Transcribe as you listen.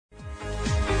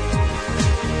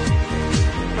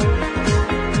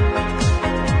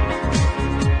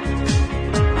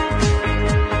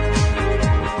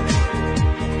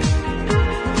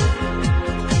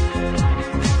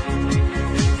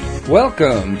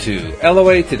Welcome to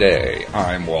LOA Today.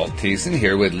 I'm Walt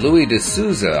here with Louis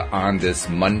D'Souza on this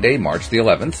Monday, March the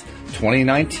 11th,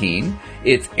 2019.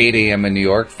 It's 8 a.m. in New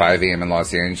York, 5 a.m. in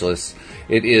Los Angeles.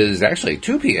 It is actually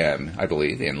 2 p.m., I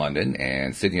believe, in London,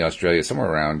 and Sydney, Australia, somewhere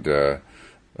around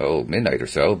midnight or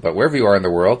so. But wherever you are in the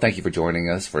world, thank you for joining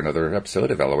us for another episode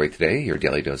of LOA Today, your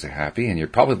daily dose of happy. And you're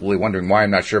probably wondering why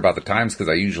I'm not sure about the times, because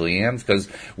I usually am, because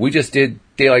we just did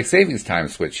daylight savings time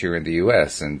switch here in the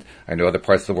U.S., and I know other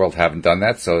parts of the world haven't done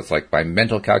that, so it's like my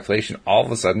mental calculation all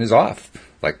of a sudden is off.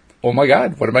 Like, oh my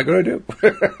God, what am I going to do?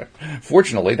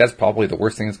 Fortunately, that's probably the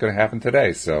worst thing that's going to happen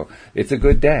today, so it's a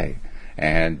good day.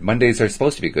 And Mondays are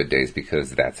supposed to be good days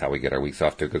because that's how we get our weeks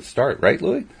off to a good start, right,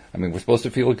 Louis? I mean, we're supposed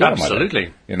to feel good on Monday.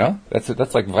 Absolutely. You know,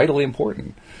 that's like vitally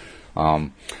important.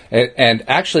 And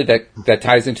actually that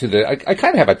ties into I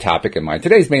kind of have a topic in mind.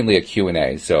 Today's mainly a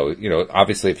Q&A. So, you know,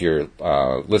 obviously if you're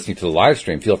listening to the live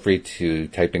stream, feel free to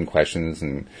type in questions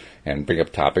and bring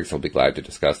up topics. I'll be glad to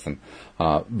discuss them.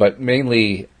 But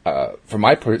mainly, from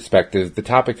my perspective, the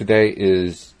topic today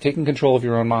is taking control of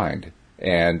your own mind.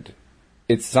 And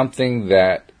it's something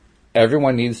that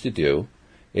everyone needs to do.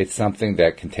 It's something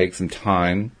that can take some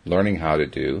time learning how to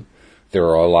do. There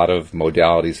are a lot of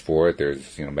modalities for it.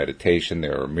 There's, meditation,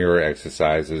 there are mirror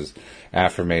exercises,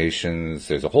 affirmations,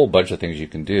 there's a whole bunch of things you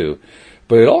can do.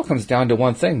 But it all comes down to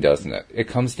one thing, doesn't it? It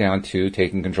comes down to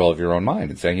taking control of your own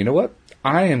mind and saying, you know what?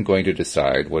 I am going to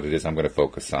decide what it is I'm going to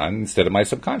focus on instead of my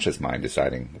subconscious mind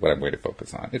deciding what I'm going to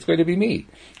focus on. It's going to be me.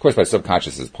 Of course, my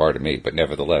subconscious is part of me, but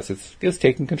nevertheless, it's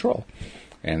taking control.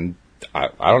 And I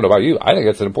don't know about you. I think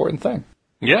that's an important thing.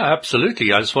 Yeah,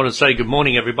 absolutely. I just want to say good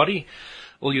morning, everybody,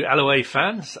 all you LOA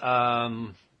fans,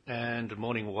 and good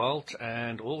morning, Walt.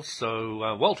 And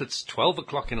also, Walt, it's 12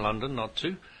 o'clock in London, not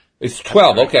 2. It's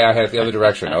 12. Okay, I had it the other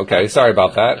direction. Okay, sorry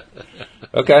about that.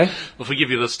 Okay. We'll forgive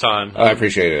you this time. I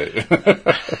appreciate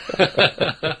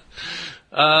it.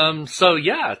 So,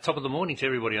 yeah, top of the morning to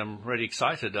everybody. I'm really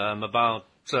excited about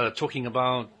talking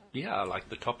about, like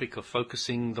the topic of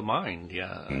focusing the mind,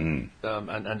 and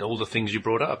all the things you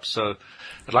brought up. So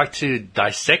I'd like to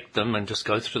dissect them and just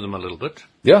go through them a little bit.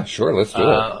 Yeah, sure, let's do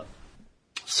it.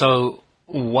 So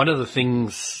one of the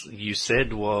things you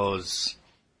said was,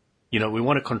 we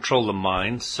want to control the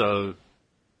mind. So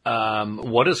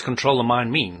what does control the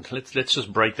mind mean? Let's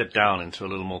just break that down into a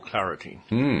little more clarity.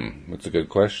 That's a good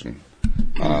question.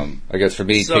 I guess for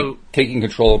me, taking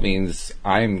control means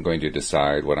I'm going to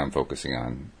decide what I'm focusing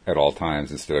on at all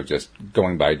times instead of just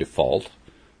going by default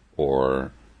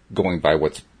or going by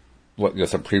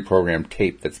some pre-programmed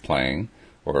tape that's playing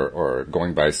or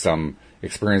going by some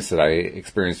experience that I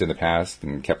experienced in the past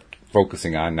and kept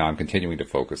focusing on. Now I'm continuing to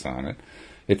focus on it.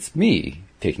 It's me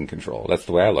taking control. That's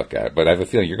the way I look at it. But I have a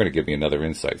feeling you're going to give me another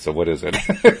insight. So what is it?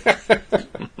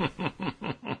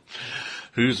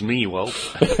 Who's me, Walt?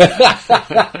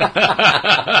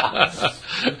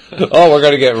 Oh, we're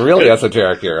going to get really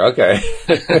esoteric here. Okay.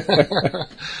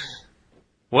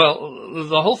 Well,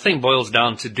 the whole thing boils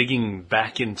down to digging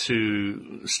back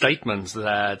into statements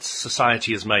that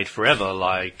society has made forever,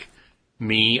 like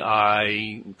me,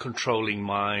 I, controlling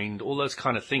mind, all those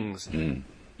kind of things.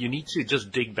 You need to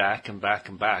just dig back and back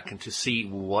and back and to see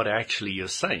what actually you're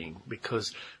saying,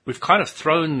 because we've kind of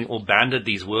thrown or banded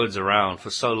these words around for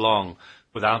so long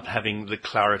without having the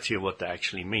clarity of what they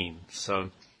actually mean. So,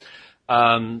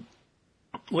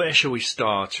 where shall we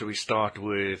start? Shall we start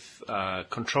with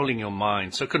controlling your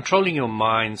mind? So controlling your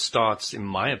mind starts, in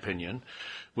my opinion,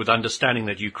 with understanding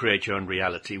that you create your own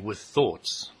reality with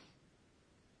thoughts.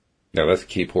 Yeah, that's a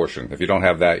key portion. If you don't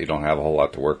have that, you don't have a whole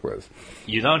lot to work with.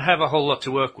 You don't have a whole lot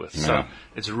to work with. No. So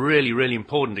it's really, really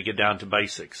important to get down to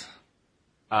basics.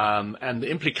 And the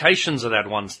implications of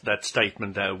that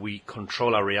statement that we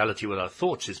control our reality with our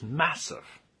thoughts is massive.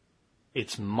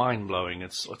 It's mind-blowing.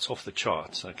 It's off the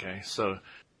charts, okay? So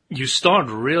you start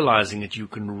realizing that you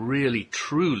can really,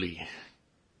 truly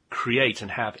create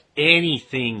and have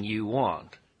anything you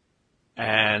want.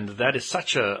 And that is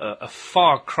such a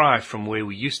far cry from where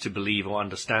we used to believe or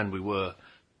understand we were,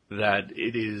 that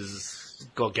it is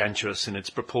gargantuous in its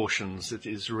proportions. It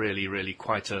is really, really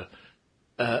quite a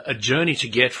journey to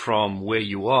get from where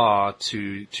you are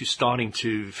to starting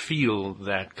to feel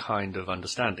that kind of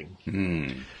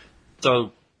understanding.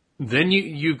 So then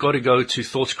you've got to go to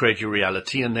thoughts create your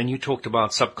reality, and then you talked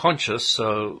about subconscious.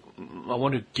 So I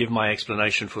want to give my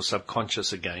explanation for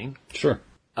subconscious again. Sure.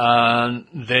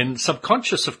 Then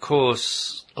subconscious, of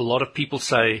course, a lot of people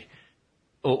say,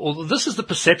 or this is the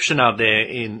perception out there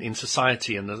in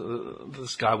society. And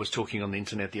this guy was talking on the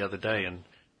internet the other day, and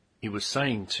he was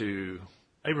saying to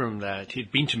Abram that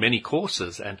he'd been to many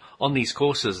courses, and on these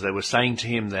courses they were saying to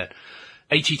him that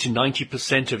 80 to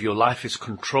 90% of your life is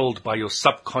controlled by your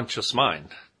subconscious mind.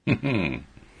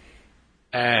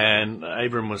 And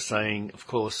Abram was saying, of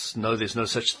course, no, there's no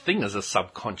such thing as a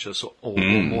subconscious, or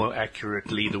more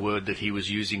accurately, the word that he was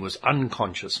using was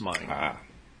unconscious mind.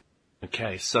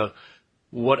 Okay, so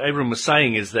what Abram was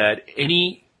saying is that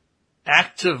any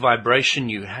active vibration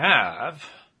you have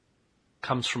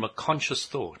comes from a conscious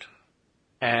thought.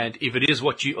 And if it is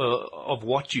what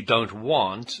you don't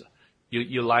want,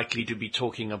 you're likely to be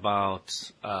talking about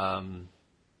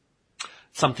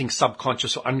something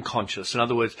subconscious or unconscious. In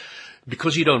other words,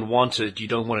 because you don't want it, you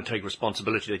don't want to take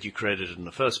responsibility that you created it in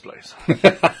the first place.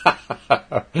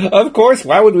 Of course.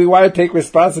 Why would we want to take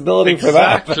responsibility for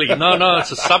that? Exactly. No,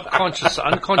 it's a subconscious,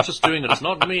 unconscious doing it. It's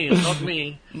not me.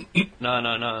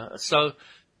 No. So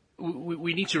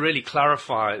we need to really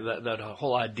clarify that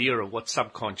whole idea of what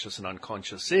subconscious and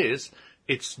unconscious is.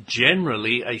 It's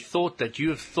generally a thought that you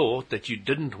have thought that you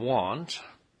didn't want,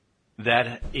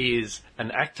 that is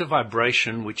an active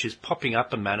vibration which is popping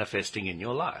up and manifesting in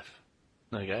your life.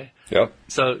 Okay? Yep.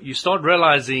 So you start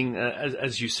realizing,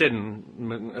 as you said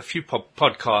in a few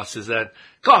podcasts, is that,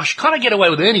 gosh, can't I get away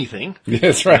with anything?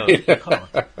 That's right. No,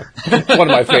 one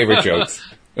of my favorite jokes.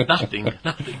 Nothing.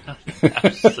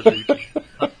 Absolutely nothing.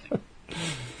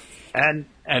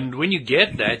 And when you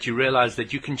get that, you realize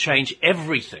that you can change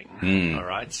everything. All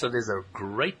right? So there's a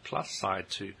great plus side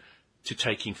to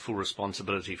taking full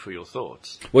responsibility for your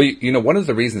thoughts. Well, one of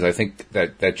the reasons I think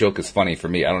that joke is funny for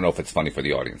me, I don't know if it's funny for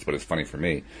the audience, but it's funny for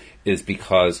me, is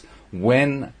because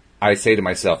when I say to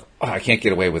myself, I can't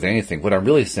get away with anything, what I'm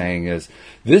really saying is,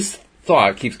 this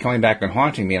thought keeps coming back and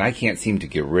haunting me, and I can't seem to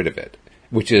get rid of it,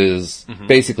 which is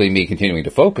basically me continuing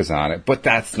to focus on it, but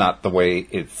that's not the way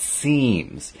it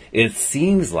seems. It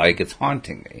seems like it's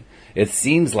haunting me. It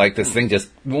seems like this thing just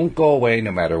won't go away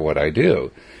no matter what I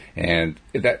do. And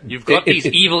that you've got these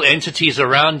evil entities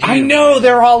around you. I know,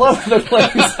 they're all over the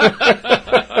place.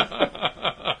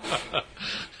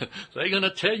 They're going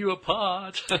to tear you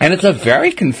apart. And it's a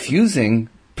very confusing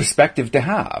perspective to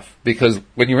have, because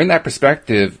when you're in that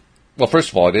perspective, well, first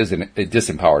of all, it is a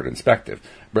disempowered perspective,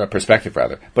 but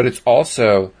it's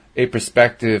also a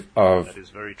perspective of, that is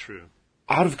very true,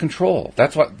 out of control.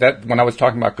 When I was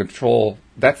talking about control,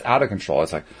 that's out of control.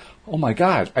 It's like, oh my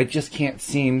God, I just can't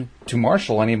seem to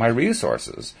marshal any of my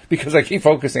resources because I keep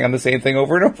focusing on the same thing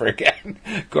over and over again.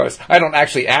 Of course, I don't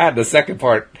actually add the second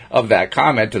part of that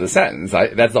comment to the sentence.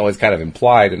 That's always kind of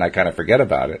implied, and I kind of forget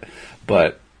about it.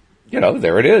 But,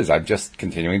 there it is. I'm just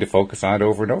continuing to focus on it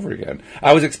over and over again.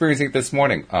 I was experiencing it this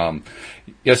morning.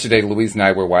 Yesterday, Louise and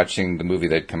I were watching the movie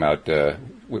that came out, we're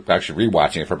actually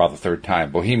rewatching it for about the third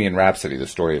time, Bohemian Rhapsody, the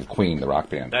story of Queen, the rock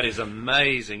band. That is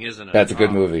amazing, isn't it? That's a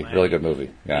good movie, man. Really good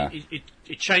movie. Yeah.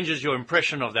 It changes your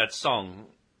impression of that song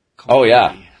completely. Oh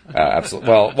yeah, absolutely.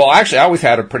 Well, actually, I always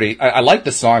had I liked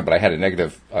the song, but I had a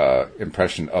negative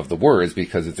impression of the words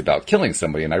because it's about killing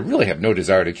somebody, and I really have no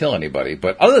desire to kill anybody.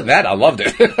 But other than that, I loved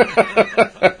it.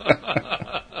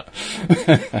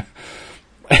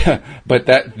 But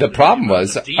the problem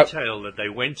was the detail that they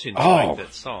went into make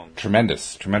that song.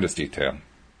 Tremendous detail.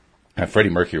 And Freddie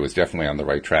Mercury was definitely on the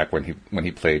right track when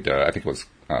he played. I think it was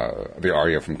the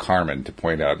aria from Carmen, to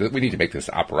point out that we need to make this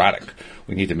operatic.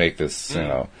 We need to make this,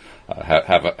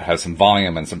 have some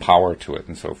volume and some power to it,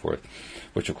 and so forth.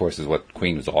 Which, of course, is what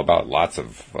Queen was all about. Lots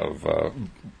of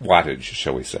wattage,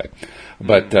 shall we say?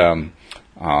 But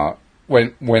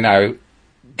when I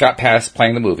got past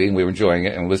playing the movie and we were enjoying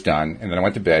it and it was done, and then I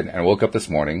went to bed and I woke up this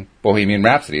morning, Bohemian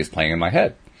Rhapsody is playing in my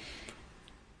head.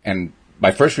 And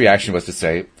my first reaction was to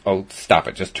say, oh, stop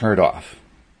it, just turn it off.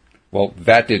 Well,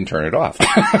 that didn't turn it off.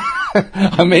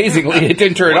 Amazingly, it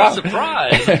didn't turn it off. What a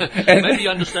surprise. Maybe you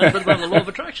understand a bit about the law of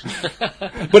attraction.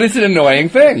 But it's an annoying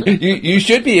thing. You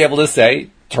should be able to say,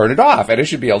 turn it off, and it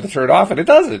should be able to turn it off, and it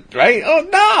doesn't, right? Oh,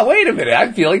 no, wait a minute,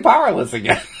 I'm feeling powerless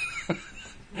again.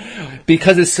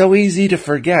 Because it's so easy to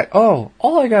forget. Oh,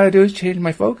 all I got to do is change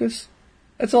my focus.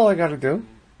 That's all I got to do.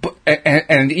 But,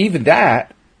 and even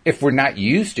that, if we're not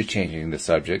used to changing the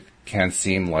subject, can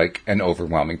seem like an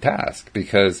overwhelming task.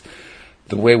 Because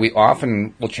the way we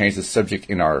often will change the subject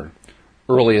in our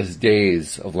earliest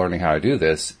days of learning how to do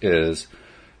this is,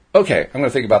 okay, I'm going to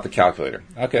think about the calculator.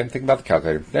 Okay, I'm thinking about the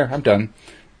calculator. There, I'm done.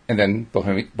 And then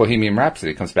Bohemian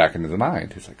Rhapsody comes back into the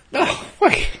mind. It's like, oh,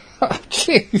 wait. Oh,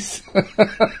 jeez.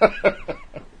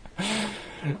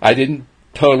 I didn't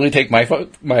totally take my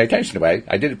attention away.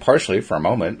 I did it partially for a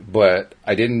moment, but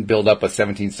I didn't build up a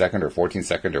 17-second or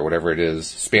 14-second or whatever it is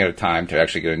span of time to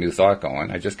actually get a new thought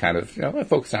going. I just kind of, I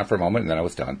focused on it for a moment, and then I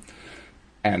was done.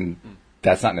 And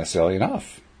that's not necessarily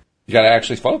enough. You got to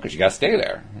actually focus. You got to stay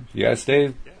there. You got to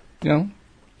stay,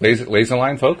 laser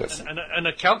line focus. And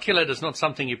a calculator is not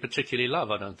something you particularly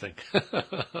love, I don't think.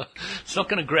 It's not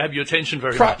going to grab your attention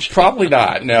very much. Probably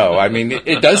not, no. I mean,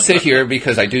 it does sit here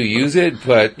because I do use it,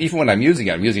 but even when I'm using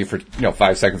it for,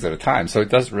 5 seconds at a time, so it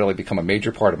doesn't really become a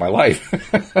major part of my life.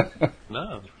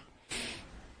 No,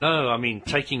 I mean,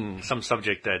 taking some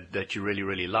subject that you really,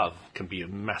 really love can be a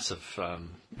massive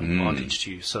advantage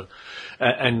to you. So,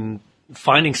 and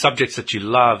finding subjects that you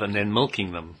love and then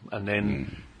milking them, and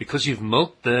then because you've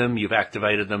milked them, you've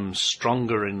activated them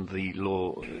stronger in the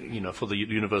law, for the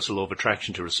universal law of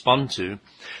attraction to respond to,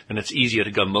 and it's easier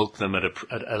to go milk them at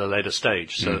a later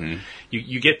stage. So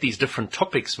you get these different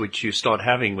topics which you start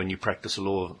having when you practice the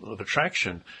law of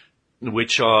attraction,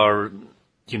 which are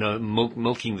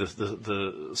milking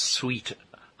the sweet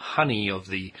honey of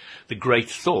the great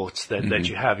thoughts that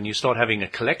you have, and you start having a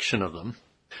collection of them,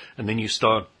 and then you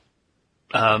start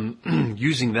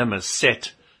using them as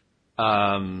set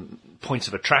points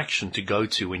of attraction to go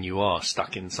to when you are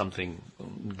stuck in something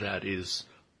that is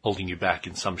holding you back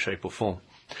in some shape or form.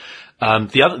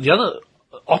 The other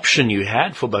option you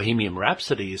had for Bohemian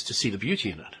Rhapsody is to see the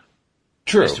beauty in it.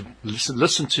 True. To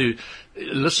listen to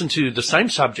the same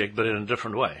subject but in a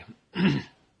different way,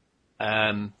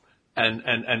 and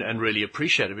really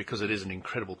appreciate it, because it is an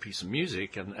incredible piece of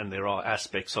music, and there are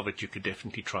aspects of it you could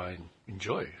definitely try and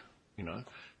enjoy.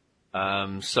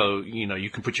 So you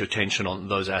can put your attention on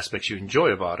those aspects you enjoy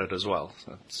about it as well.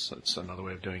 So that's another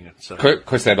way of doing it. So, of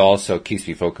course, that also keeps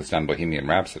me focused on Bohemian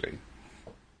Rhapsody.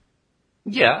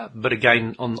 Yeah, but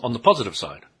again, on the positive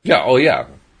side. Yeah. Oh, yeah.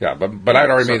 Yeah, but I'd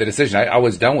already made the decision. I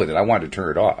was done with it. I wanted to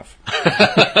turn it off.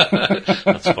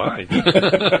 That's fine.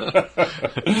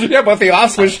 Yeah, but the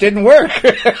off switch didn't work.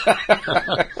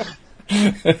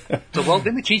 So, Walt,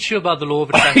 let me teach you about the law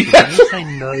of attraction. When you say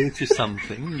no to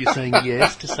something, you're saying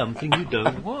yes to something you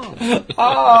don't want.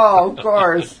 Oh, of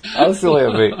course. How silly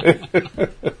of me.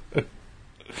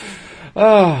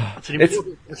 Oh, it's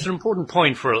an important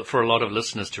point for a lot of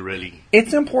listeners to really.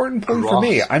 It's an important point for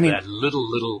me. I mean, that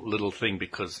little thing,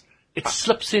 because it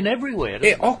slips in everywhere.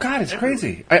 Oh God, it's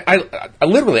crazy. I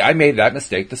literally made that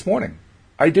mistake this morning.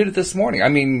 I did it this morning. I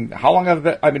mean, how long have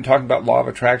I been talking about law of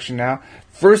attraction now?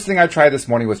 First thing I tried this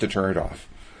morning was to turn it off.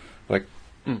 Like,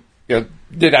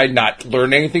 did I not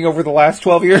learn anything over the last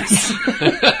 12 years?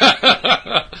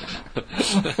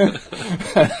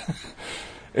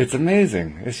 It's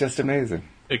amazing. It's just amazing.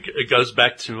 It goes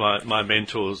back to my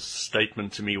mentor's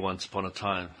statement to me once upon a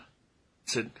time.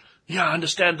 He said, yeah, I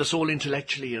understand this all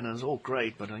intellectually and it's all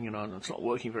great, but it's not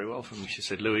working very well for me. She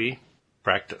said, Louis,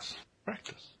 practice.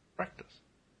 Practice.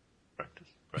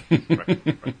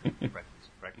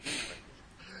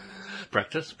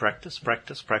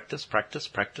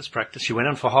 She went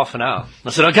on for half an hour. I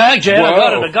said, okay, Jan,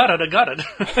 I got it.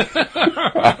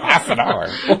 Half an hour.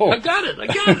 Whoa. I got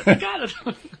it.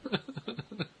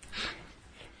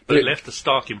 But it left a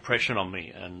stark impression on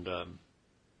me, and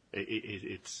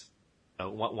it's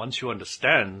once you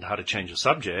understand how to change a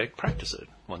subject, practice it.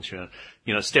 Once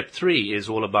step 3 is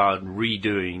all about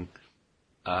redoing.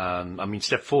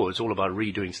 Step 4 is all about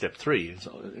redoing step 3. It's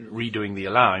redoing the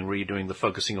allowing, redoing the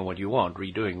focusing on what you want,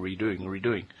 redoing.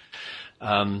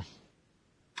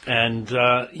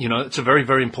 It's a very,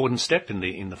 very important step in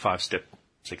the 5-step,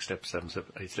 6-step,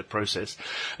 7-step, 8-step process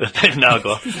that they've now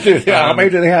got. Yeah, how many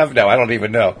do they have now? I don't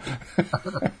even know.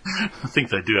 I think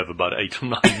they do have about 8 or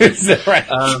 9. Is that right?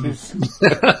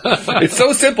 It's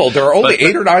so simple. There are only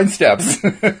 8 or 9 steps.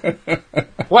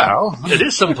 Well, it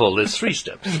is simple. There's 3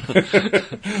 steps. Wait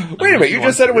a minute. You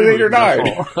just said it was 8 or 9.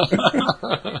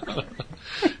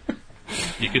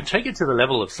 You can take it to the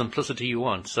level of simplicity you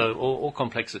want, or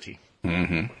complexity.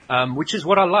 Mm-hmm. Which is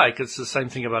what I like. It's the same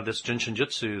thing about this Jinshin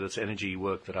Jitsu, this energy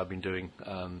work that I've been doing.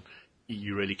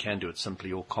 You really can do it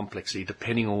simply or complexly,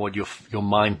 depending on what your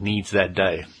mind needs that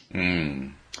day.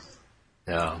 Mm.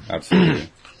 Yeah. Absolutely.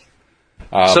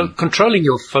 So controlling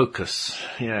your focus.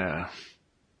 Yeah.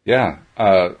 Yeah.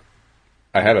 I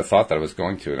had a thought that I was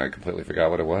going to, and I completely forgot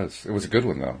what it was. It was a good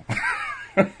one, though.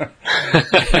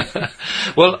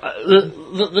 Well,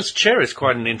 this chair is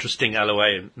quite an interesting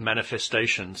LOA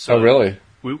manifestation. So really?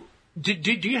 Do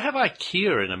you have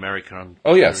IKEA in America?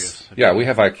 Oh, yes. Yeah, we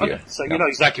have IKEA. Okay, so you know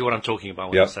exactly what I'm talking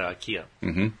about when I say IKEA.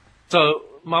 Mm-hmm. So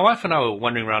my wife and I were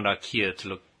wandering around IKEA to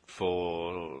look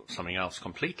for something else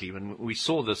completely when we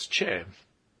saw this chair.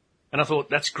 And I thought,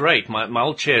 that's great. My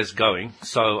old chair is going,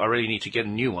 so I really need to get a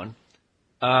new one.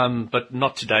 But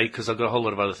not today because I've got a whole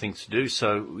lot of other things to do.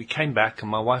 So we came back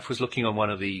and my wife was looking on one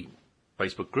of the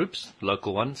Facebook groups,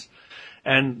 local ones.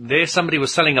 And there somebody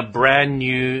was selling a brand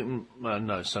new,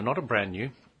 not a brand new.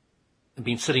 It'd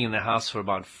been sitting in their house for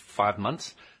about 5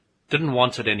 months. Didn't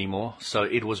want it anymore, so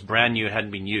it was brand new,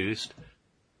 hadn't been used,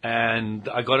 and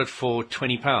I got it for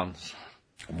 £20.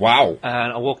 Wow.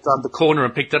 And I walked down the corner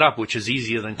and picked it up, which is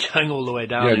easier than going all the way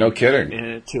down. Yeah, no kidding.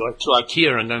 To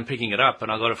IKEA and then picking it up,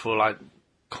 and I got it for like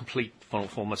for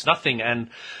almost nothing. And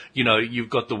you've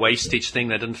got the wastage thing;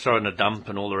 they didn't throw in a dump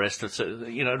and all the rest of it. So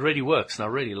it really works, and I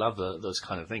really love those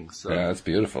kind of things. So, yeah, that's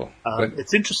beautiful.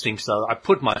 It's interesting. So I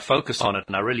put my focus on it,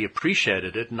 and I really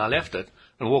appreciated it, and I left it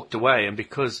and walked away. And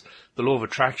because the law of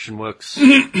attraction works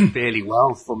fairly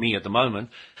well for me at the moment.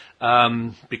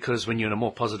 Because when you're in a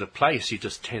more positive place,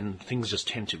 things just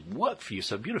tend to work for you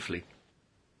so beautifully.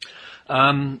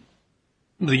 The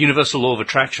universal law of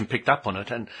attraction picked up on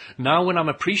it, and now when I'm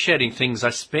appreciating things,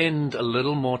 I spend a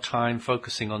little more time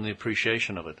focusing on the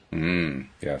appreciation of it.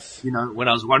 Yes. When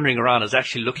I was wandering around, I was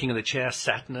actually looking at the chair,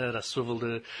 sat in it, I swiveled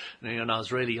it, and I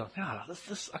was really like,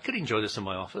 I could enjoy this in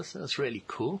my office. That's really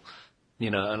cool.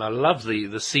 And I love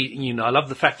the seat. I love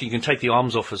the fact that you can take the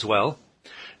arms off as well.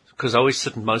 Because I always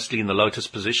sit mostly in the lotus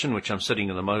position, which I'm sitting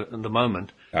in the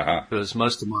moment. Because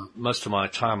most of my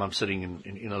time I'm sitting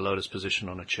in a lotus position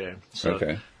on a chair. So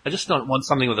I just don't want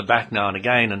something with a back now and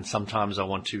again, and sometimes I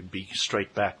want to be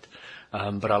straight backed.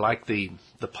 But I like the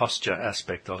posture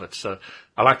aspect of it. So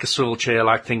I like a swivel chair. I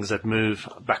like things that move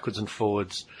backwards and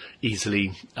forwards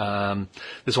easily.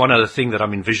 There's one other thing that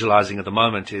I'm visualizing at the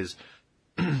moment is,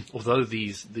 although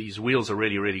these wheels are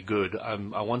really, really good,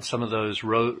 I want some of those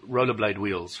rollerblade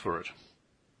wheels for it.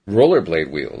 Rollerblade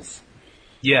wheels?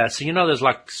 Yeah, so there's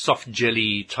like soft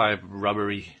jelly type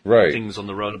rubbery things on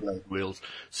the rollerblade wheels.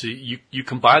 So you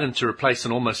can buy them to replace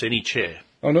in almost any chair.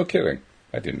 Oh, no kidding.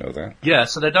 I didn't know that. Yeah,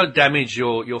 so they don't damage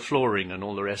your flooring and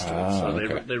all the rest of it.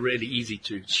 So they're really easy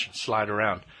to slide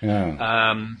around.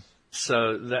 Yeah.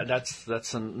 So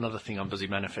that's another thing I'm busy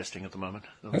manifesting at the moment.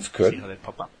 That's good. See how they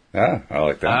pop up. Yeah, I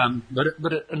like that.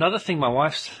 But another thing, my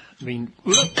wife's been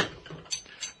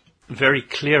very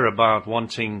clear about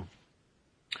wanting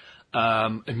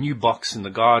a new box in the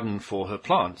garden for her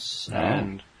plants,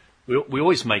 and we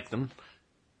always make them.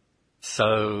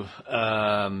 So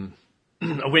I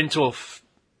went off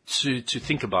to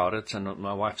think about it, and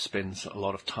my wife spends a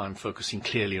lot of time focusing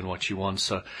clearly on what she wants.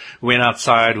 So we went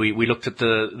outside, we looked at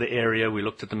the area, we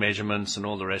looked at the measurements and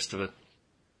all the rest of it,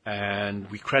 and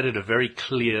we created a very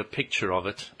clear picture of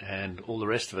it and all the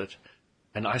rest of it.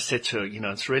 And I said to her,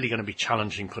 it's really going to be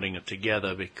challenging putting it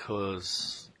together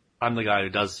because I'm the guy who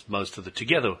does most of the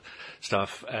together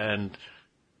stuff, and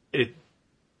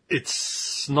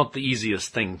it's not the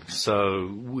easiest thing.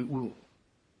 So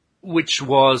which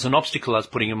was an obstacle I was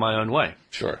putting in my own way.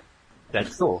 Sure. That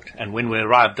thought. And when we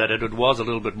arrived at it, it was a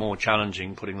little bit more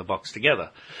challenging putting the box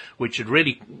together, which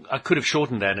I could have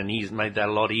shortened that and made that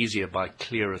a lot easier by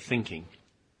clearer thinking.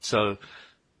 So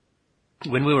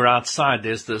when we were outside,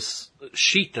 there's this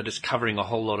sheet that is covering a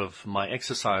whole lot of my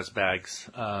exercise bags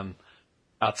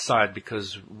outside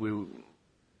because we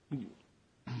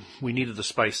needed the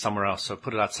space somewhere else. So I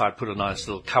put it outside, put a nice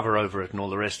little cover over it and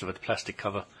all the rest of it, plastic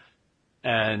cover.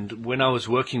 And when I was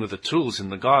working with the tools in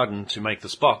the garden to make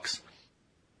this box,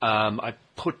 I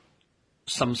put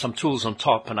some tools on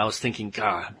top, and I was thinking,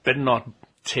 better not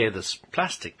tear this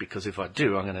plastic, because if I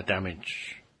do, I'm going to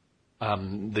damage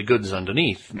the goods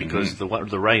underneath because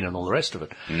the rain and all the rest of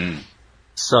it.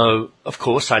 So, of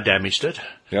course, I damaged it.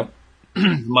 Yep.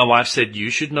 My wife said,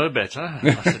 "You should know better."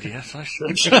 And I said, "Yes, I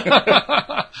should."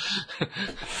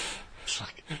 It's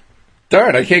like,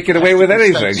 darn, I can't get away with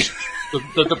anything.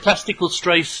 The plastic will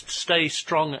stay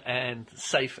strong and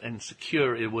safe and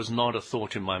secure. It was not a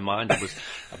thought in my mind. It was,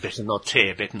 I better not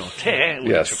tear, which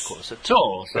yes. of course it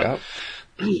tore. So. Yeah.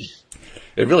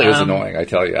 It really is annoying, I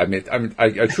tell you. I mean,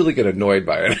 I truly get annoyed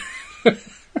by it.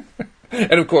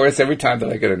 And of course, every time that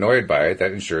I get annoyed by it,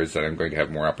 that ensures that I'm going to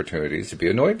have more opportunities to be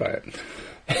annoyed by it.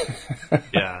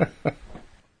 Yeah.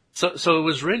 So it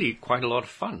was really quite a lot of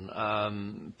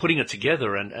fun putting it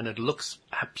together, and it looks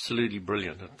absolutely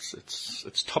brilliant.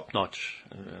 It's top notch.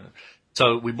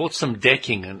 So we bought some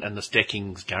decking, and this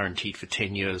decking's guaranteed for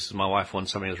 10 years. My wife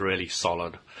wants something that's really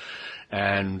solid,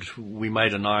 and we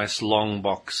made a nice long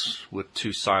box with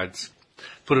two sides.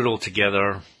 Put it all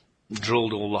together,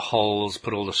 drilled all the holes,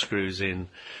 put all the screws in.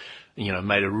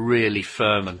 Made it really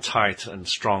firm and tight and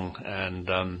strong. And,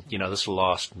 this will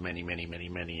last many, many, many,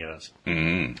 many years.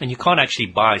 And you can't actually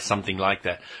buy something like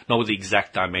that, not with the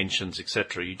exact dimensions,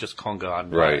 etc. You just can't go out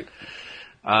and buy it.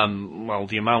 Well,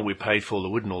 the amount we paid for the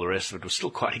wood and all the rest of it was still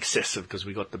quite excessive because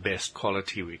we got the best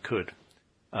quality we could.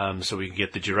 So we could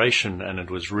get the duration, and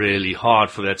it was really hard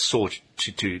for that saw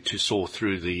to saw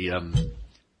through the,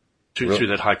 through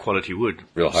that high quality wood.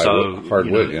 Real hard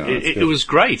wood, yeah. It was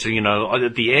great.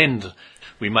 At the end,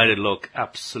 we made it look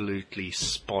absolutely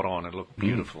spot on. It looked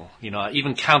beautiful. You know, I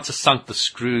even countersunk the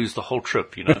screws the whole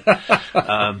trip, you know.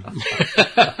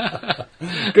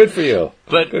 Good for you.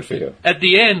 But good for you. At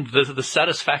the end, the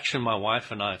satisfaction my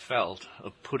wife and I felt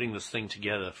of putting this thing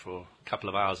together for a couple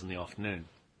of hours in the afternoon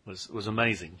was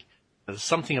amazing. There's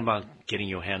something about getting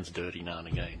your hands dirty now and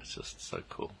again. It's just so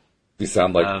cool. You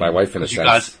sound like my wife in a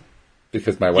sense.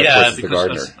 Because my wife is the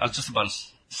gardener. I was just about to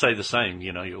say the same.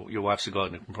 You know, your wife's a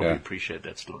gardener, can probably appreciate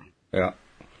that story. Yeah.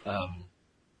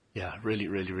 Really,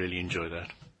 really, really enjoy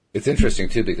that. It's interesting,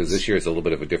 too, because this year is a little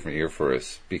bit of a different year for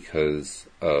us because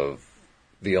of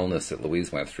the illness that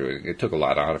Louise went through. It took a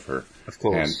lot out of her. Of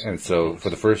course. And so for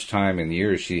the first time in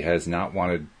years, she has not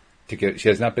been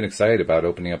excited about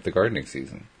opening up the gardening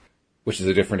season, which is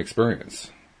a different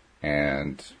experience.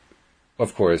 And,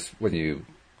 of course, when you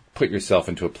put yourself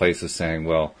into a place of saying,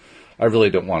 well, I really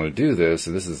don't want to do this,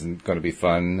 and this isn't going to be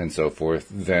fun, and so forth,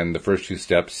 then the first few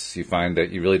steps, you find that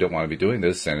you really don't want to be doing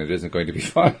this, and it isn't going to be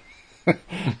fun.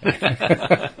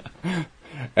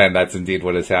 And that's indeed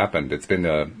what has happened. It's been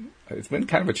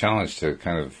kind of a challenge to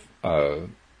kind of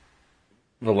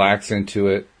relax into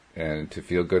it, and to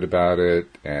feel good about it,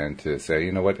 and to say,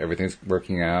 you know what, everything's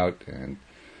working out, and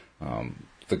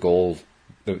the goal.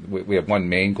 We have one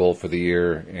main goal for the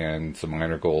year and some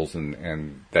minor goals,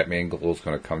 and that main goal is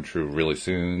going to come true really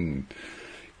soon. And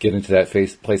get into that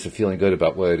place of feeling good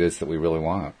about what it is that we really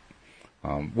want,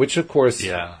 which, of course,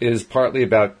 is partly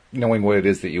about knowing what it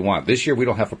is that you want. This year, we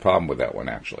don't have a problem with that one,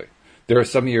 actually. There are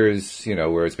some years, you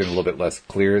know, where it's been a little bit less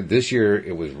clear. This year,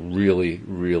 it was really,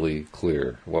 really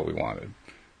clear what we wanted,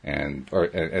 and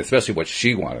especially what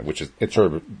she wanted, which is, it's her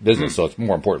business, so it's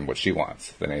more important what she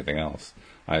wants than anything else.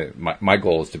 My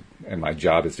goal is and my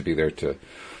job is to be there to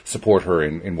support her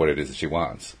in what it is that she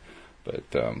wants. But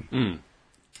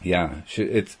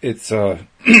it's it's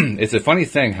a funny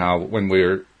thing how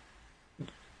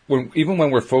even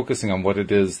when we're focusing on what it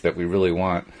is that we really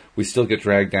want, we still get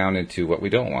dragged down into what we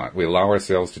don't want. We allow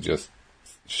ourselves to just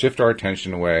shift our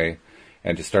attention away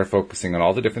and to start focusing on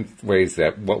all the different ways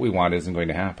that what we want isn't going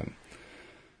to happen.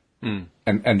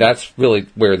 And that's really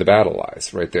where the battle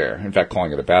lies, right there. In fact,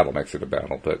 calling it a battle makes it a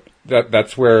battle, but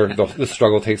that's where the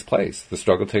struggle takes place. The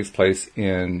struggle takes place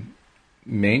in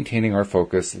maintaining our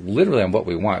focus literally on what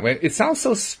we want. It sounds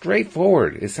so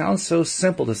straightforward. It sounds so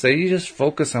simple to say, you just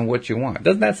focus on what you want.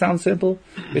 Doesn't that sound simple?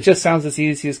 It just sounds as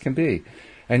easy as can be.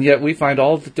 And yet we find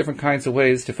all the different kinds of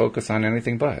ways to focus on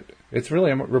anything but. It's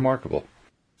really remarkable.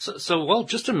 So, Walt,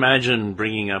 just imagine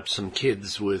bringing up some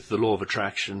kids with the law of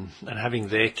attraction and having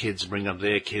their kids bring up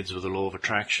their kids with the law of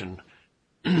attraction.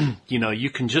 You know,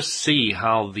 you can just see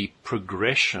how the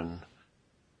progression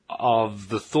of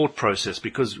the thought process,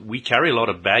 because we carry a lot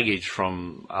of baggage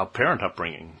from our parent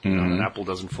upbringing. You know, an apple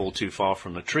doesn't fall too far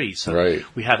from the tree. So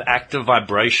we have active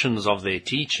vibrations of their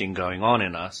teaching going on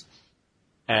in us.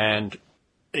 And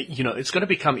you know, it's going to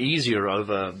become easier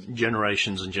over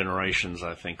generations and generations,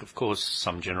 I think. Of course,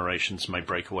 some generations may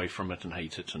break away from it and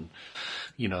hate it and,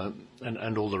 you know,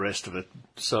 and all the rest of it.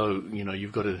 So, you know,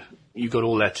 you've got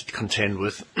all that to contend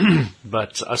with.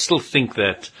 But I still think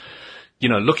that, you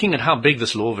know, looking at how big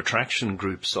this law of attraction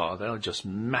groups are, they are just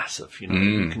massive. You know,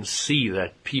 you can see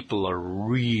that people are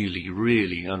really,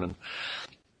 really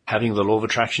having the law of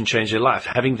attraction change their life,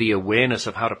 having the awareness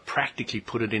of how to practically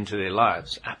put it into their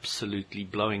lives, absolutely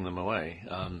blowing them away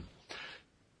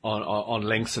on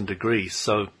lengths and degrees.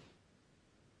 So,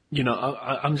 you know,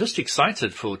 I'm just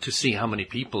excited to see how many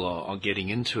people are getting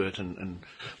into it and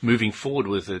moving forward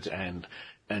with it and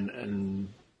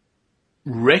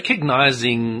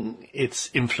recognizing its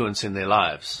influence in their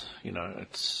lives. You know,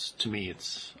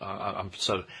 I'm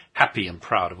so happy and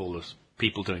proud of all those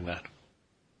people doing that.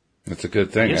 That's a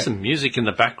good thing. There's some music in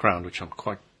the background, which I'm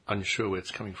quite unsure where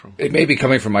it's coming from. It may be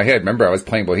coming from my head. Remember, I was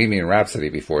playing Bohemian Rhapsody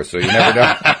before, so you never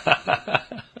know.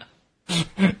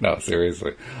 No,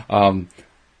 seriously.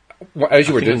 As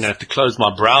you were going to have to close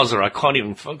my browser. I can't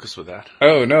even focus with that.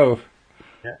 Oh, no.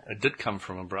 Yeah, it did come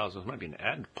from a browser. Maybe an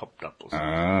ad popped up or something.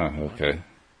 Ah, okay.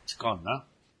 It's gone now.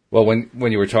 Well,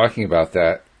 when you were talking about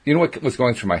that, you know what was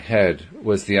going through my head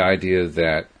was the idea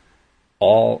that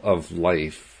all of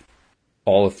life,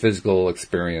 all of physical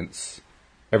experience,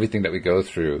 everything that we go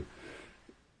through,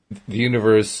 the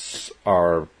universe,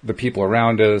 the people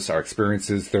around us, our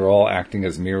experiences, they're all acting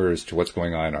as mirrors to what's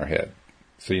going on in our head.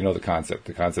 So you know the concept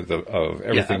of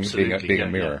everything being a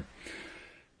mirror.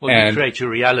 Well, you create your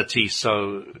reality,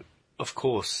 so of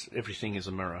course everything is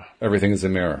a mirror. Everything is a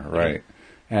mirror, right.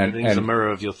 Everything's a mirror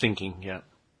of your thinking, yeah.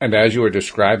 And as you were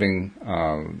describing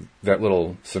that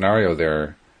little scenario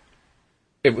there,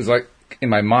 it was like, in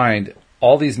my mind,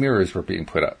 all these mirrors were being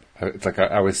put up. It's like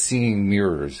I was seeing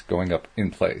mirrors going up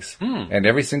in place. And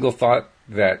every single thought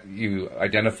that you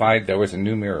identified, there was a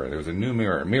new mirror. There was a new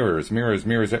mirror. Mirrors, mirrors,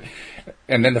 mirrors.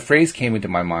 And then the phrase came into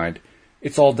my mind,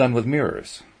 it's all done with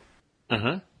mirrors.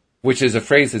 Which is a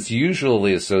phrase that's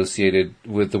usually associated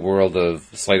with the world of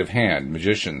sleight of hand,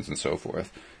 magicians and so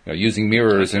forth. Using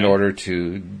mirrors in order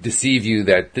to deceive you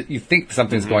that you think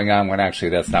something's going on when actually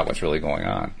that's not what's really going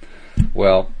on.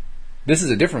 Well, this is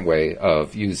a different way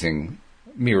of using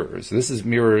mirrors. This is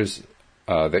mirrors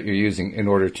that you're using in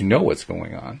order to know what's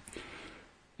going on.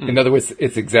 In other words,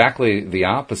 it's exactly the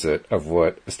opposite of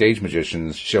what a stage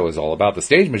magician's show is all about. The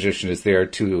stage magician is there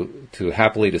to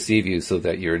happily deceive you so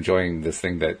that you're enjoying this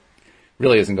thing that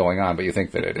really isn't going on, but you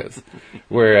think that it is.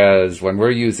 Whereas when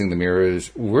we're using the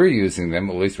mirrors, we're using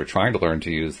them, at least we're trying to learn to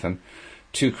use them,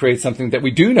 to create something that we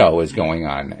do know is going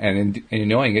on. And in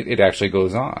knowing it, it actually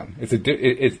goes on.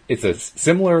 It's a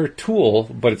similar tool,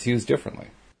 but it's used differently.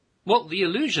 Well, the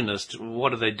illusionist,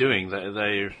 what are they doing?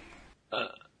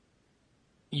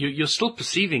 You're still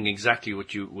perceiving exactly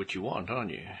what you want,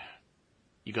 aren't you?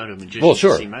 You go to a magician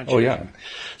to see magic. Oh, yeah.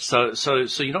 So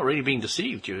you're not really being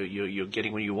deceived. You're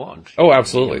getting what you want. Oh,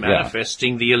 absolutely. You're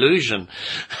manifesting the illusion.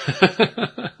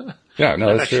 Yeah, no,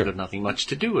 that's actually true. got nothing much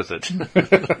to do with it.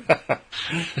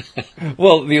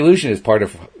 Well, the illusion is part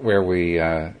of where we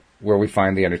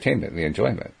find the entertainment, the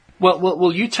enjoyment.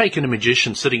 Well, you take in a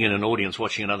magician sitting in an audience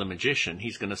watching another magician,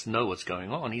 he's going to know what's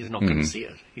going on. He's not going to see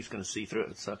it. He's going to see through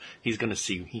it. So he's going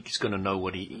to know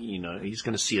what he's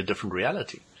going to see a different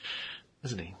reality,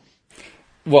 isn't he?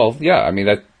 Well, yeah. I mean,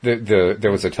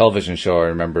 there was a television show I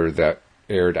remember that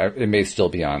aired. It may still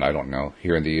be on. I don't know.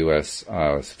 Here in the U.S.,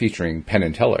 featuring Penn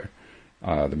and Teller,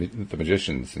 the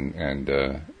magicians, and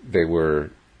they were.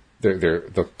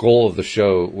 The goal of the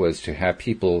show was to have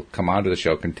people come onto the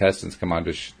show, contestants come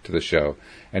onto to the show,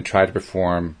 and try to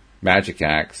perform magic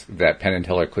acts that Penn and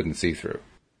Teller couldn't see through.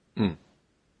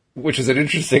 Which is an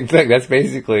interesting thing. That's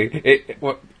basically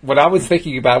what I was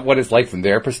thinking about. What it's like from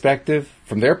their perspective.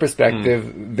 From their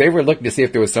perspective, they were looking to see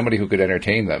if there was somebody who could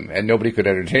entertain them, and nobody could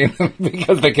entertain them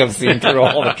because they kept seeing through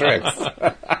all the tricks.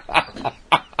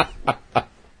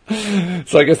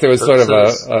 So I guess there was sort of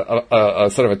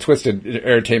a twisted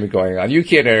entertainment going on. You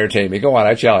can't entertain me. Go on,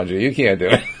 I challenge you. You can't do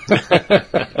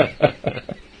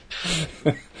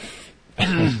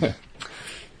it.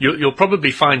 You'll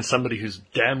probably find somebody who's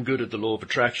damn good at the law of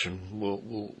attraction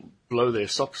will blow their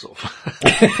socks off.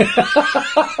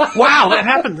 Wow, that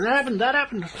happened.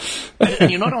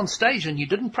 And you're not on stage and you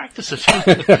didn't practice it.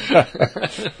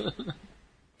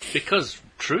 Because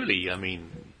truly, I mean,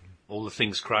 all the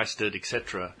things Christ did,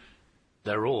 etc.,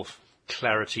 they're all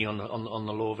clarity on the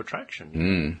law of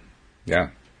attraction. Yeah.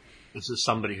 This is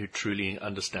somebody who truly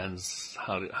understands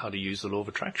how to use the law of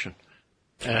attraction.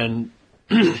 And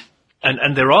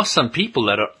and there are some people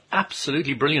that are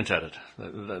absolutely brilliant at it.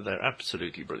 They're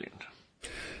absolutely brilliant.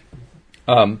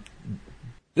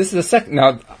 This is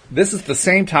this is the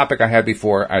same topic I had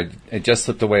before. I just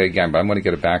slipped away again, but I'm going to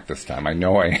get it back this time. I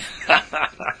know I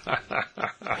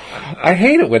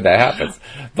hate it when that happens.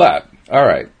 But all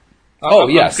right.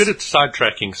 Yes. I'm good at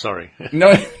sidetracking. Sorry.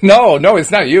 No,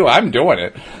 it's not you. I'm doing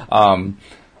it.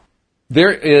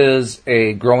 There is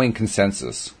a growing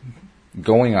consensus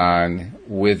going on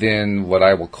within what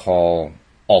I will call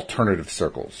alternative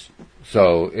circles.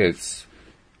 So it's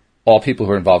all people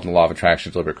who are involved in the law of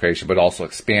attraction, deliberate creation, but also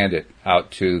expand it out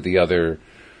to the other,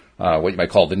 what you might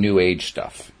call the new age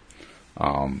stuff.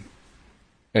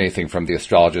 Anything from the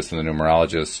astrologists and the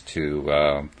numerologists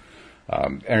to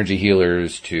energy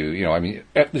healers to,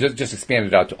 just expand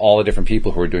it out to all the different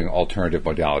people who are doing alternative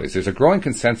modalities. There's a growing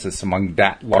consensus among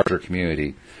that larger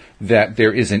community that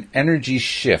there is an energy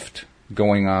shift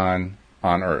going on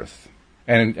Earth.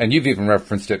 And you've even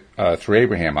referenced it through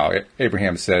Abraham. How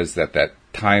Abraham says that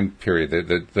time period,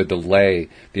 the delay,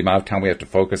 the amount of time we have to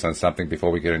focus on something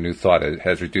before we get a new thought, it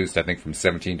has reduced, I think, from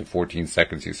 17 to 14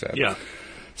 seconds, you said. Yeah.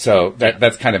 So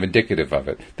that's kind of indicative of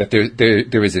it, that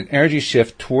there is an energy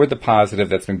shift toward the positive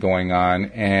that's been going on,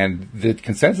 and the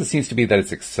consensus seems to be that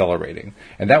it's accelerating.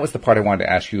 And that was the part I wanted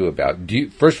to ask you about.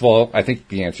 First of all, I think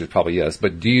the answer is probably yes,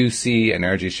 but do you see an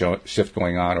energy shift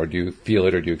going on, or do you feel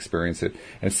it, or do you experience it?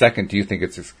 And second, do you think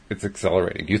it's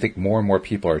accelerating? Do you think more and more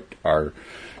people are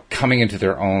coming into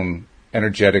their own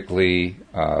energetically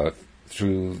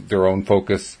through their own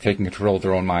focus, taking control of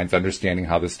their own minds, understanding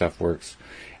how this stuff works?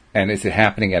 And is it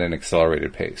happening at an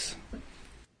accelerated pace?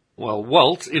 Well,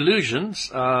 Walt, illusions.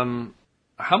 How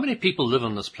many people live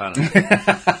on this planet?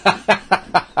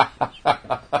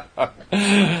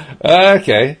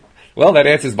 Okay. Well, that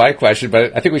answers my question,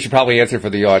 but I think we should probably answer for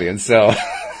the audience. So,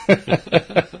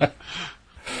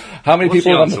 How many What's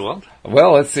people? the answer, Walt?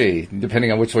 Well, let's see.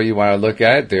 Depending on which way you want to look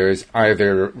at it, there's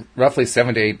either roughly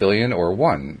 7 to 8 billion or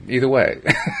 1. Either way.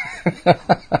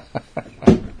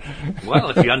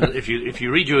 Well, if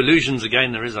you read your illusions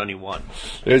again, there is only one.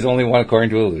 There's only one according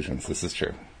to illusions. This is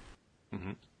true.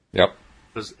 Mm-hmm. Yep.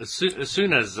 Because as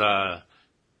soon as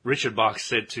Richard Bach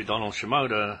said to Donald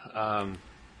Shimoda,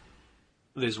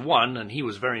 there's one, and he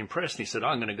was very impressed. He said,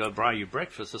 I'm going to go buy you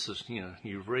breakfast. This is,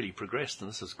 you've really progressed, and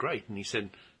this is great. And he said,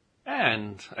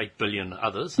 and 8 billion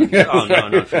others. And he said, oh,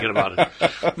 no, forget about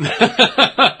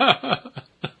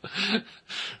it.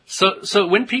 So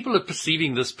when people are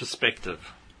perceiving this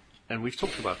perspective, and we've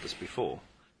talked about this before,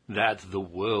 that the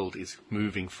world is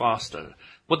moving faster,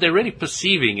 what they're really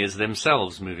perceiving is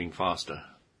themselves moving faster.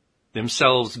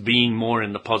 Themselves being more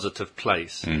in the positive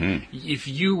place. Mm-hmm. If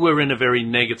you were in a very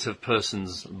negative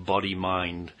person's body,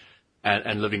 mind,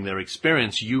 and living their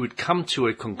experience, you would come to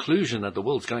a conclusion that the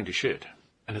world's going to shit.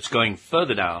 And it's going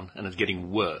further down, and it's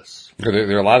getting worse. There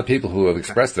are a lot of people who have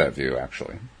expressed that view,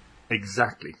 actually.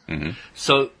 Exactly. Mm-hmm.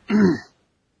 So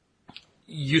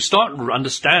you start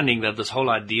understanding that this whole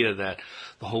idea that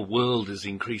the whole world is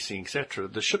increasing, etc.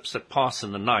 The ships that pass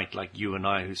in the night, like you and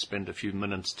I, who spend a few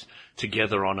minutes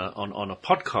together on a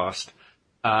podcast,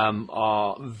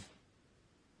 are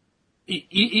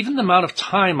even the amount of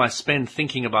time I spend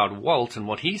thinking about Walt and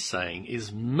what he's saying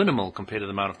is minimal compared to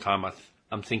the amount of time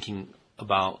I'm thinking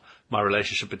about my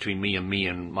relationship between me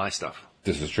and my stuff.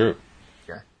 This is true.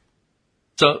 Yeah.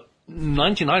 So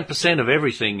 99% of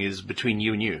everything is between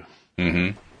you and you.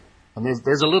 Mm-hmm. And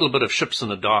there's a little bit of ships in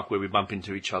the dark where we bump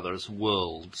into each other as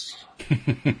worlds.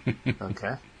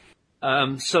 Okay.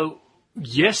 So,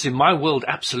 yes, in my world,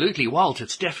 absolutely, Walt,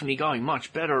 it's definitely going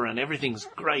much better and everything's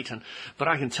great. But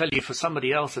I can tell you for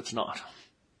somebody else, it's not.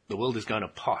 The world is going to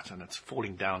pot and it's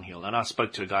falling downhill. And I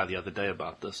spoke to a guy the other day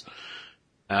about this.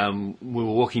 We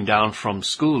were walking down from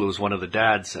school. It was one of the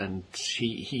dads, and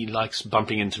he likes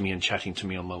bumping into me and chatting to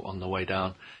me on the way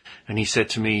down. And he said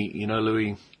to me,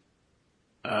 Louis,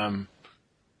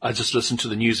 I just listened to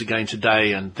the news again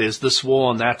today, and there's this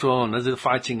war and that war, and there's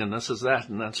fighting, and this is that,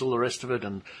 and that's all the rest of it,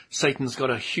 and Satan's got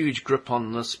a huge grip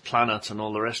on this planet and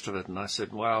all the rest of it. And I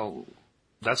said, well,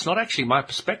 that's not actually my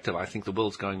perspective. I think the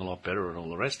world's going a lot better and all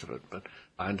the rest of it, but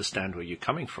I understand where you're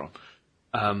coming from.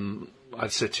 I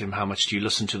said to him, how much do you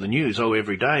listen to the news? Oh,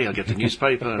 every day I get the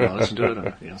newspaper and I listen to it.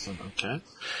 And I said, okay.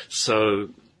 So,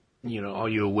 are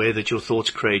you aware that your thoughts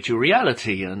create your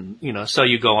reality? And, so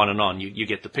you go on and on. You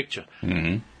get the picture.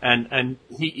 Mm-hmm. And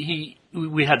we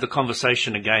had the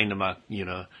conversation again about, he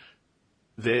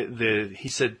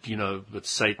said, with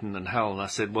Satan and hell. And I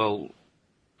said, well,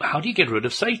 how do you get rid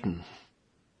of Satan?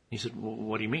 He said, well,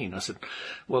 what do you mean? I said,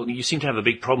 well, you seem to have a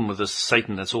big problem with this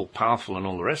Satan that's all powerful and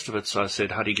all the rest of it. So I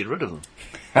said, how do you get rid of him?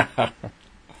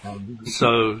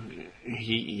 So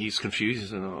he's confused. He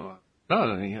said, oh,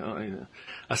 no.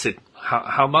 I said,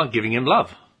 how about giving him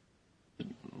love?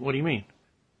 What do you mean?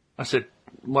 I said,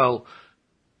 well,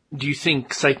 do you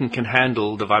think Satan can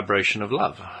handle the vibration of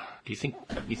love? Do you think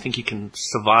he can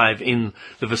survive in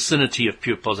the vicinity of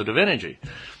pure positive energy?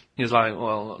 He was like,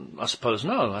 well, I suppose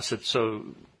no. I said, so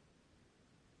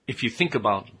if you think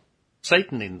about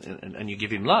Satan and you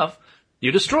give him love,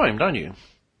 you destroy him, don't you?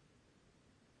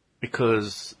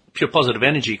 Because pure positive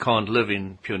energy can't live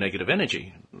in pure negative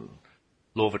energy.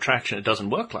 Law of attraction, it doesn't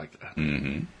work like that.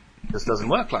 Mm-hmm. It just doesn't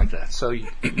work like that. So you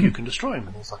can destroy him.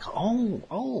 And he's like,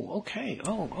 okay.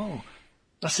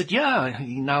 I said, yeah,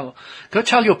 now go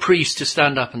tell your priest to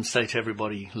stand up and say to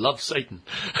everybody, love Satan.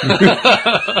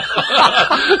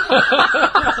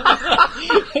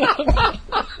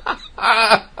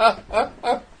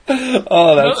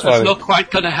 Oh, that's funny. It's not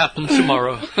quite going to happen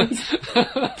tomorrow.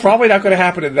 Probably not going to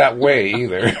happen in that way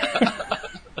either.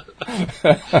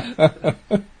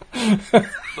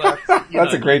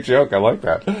 That's a great joke. I like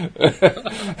that.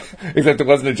 Except it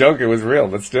wasn't a joke, it was real,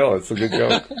 but still, it's a good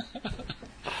joke.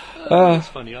 It's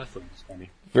funny. I thought it was funny.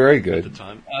 Very good. At the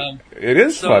time. It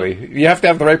is funny. You have to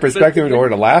have the right perspective in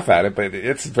order to laugh at it, but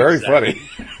it's very funny.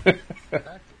 But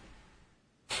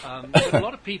a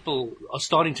lot of people are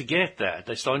starting to get that.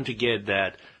 They're starting to get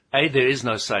that, A, there is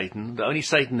no Satan. The only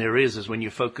Satan there is when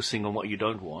you're focusing on what you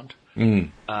don't want. Mm.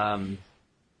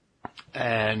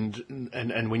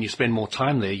 And when you spend more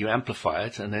time there, you amplify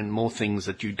it, and then more things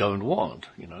that you don't want,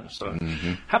 so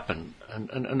happen.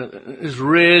 And it's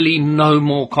really no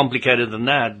more complicated than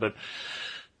that, but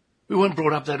we weren't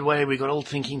brought up that way. We got old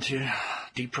thinking to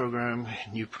deprogram,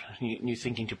 new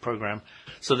thinking to program.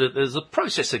 So there's a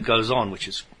process that goes on, which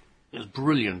is is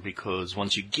brilliant because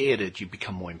once you get it, you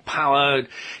become more empowered.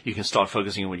 You can start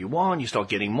focusing on what you want. You start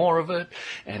getting more of it,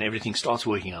 and everything starts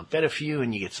working out better for you.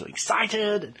 And you get so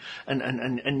excited,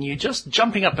 and you're just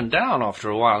jumping up and down after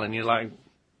a while. And you're like,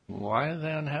 why are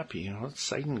they unhappy? What's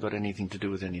Satan got anything to do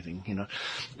with anything?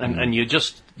 And you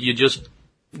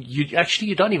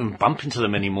don't even bump into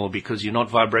them anymore because you're not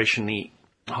vibrationally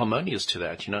harmonious to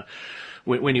that.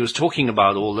 When he was talking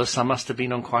about all this, I must have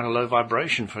been on quite a low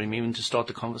vibration for him even to start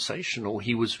the conversation, or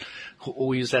he was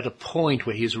at a point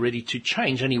where he was ready to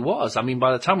change, and he was. I mean,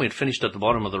 by the time we had finished at the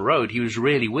bottom of the road, he was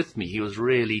really with me. He was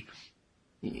really,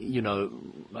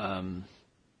 in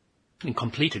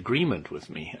complete agreement with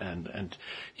me, and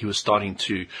he was starting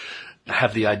to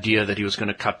have the idea that he was going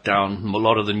to cut down a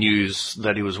lot of the news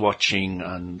that he was watching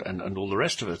and all the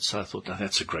rest of it. So I thought,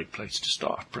 that's a great place to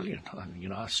start. Brilliant.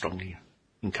 I strongly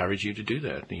encourage you to do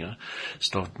that,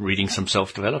 start reading some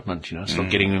self-development,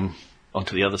 start getting them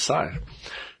onto the other side.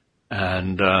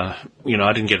 And, I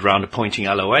didn't get round to pointing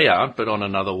LOA out, but on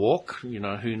another walk, who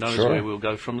knows where we'll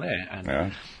go from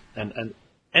there. And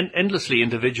endlessly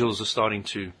individuals are starting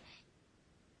to,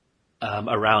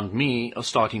 around me are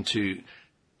starting to,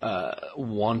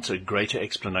 want a greater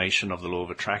explanation of the law of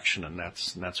attraction. And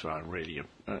that's where I really,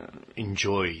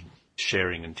 enjoy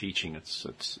sharing and teaching.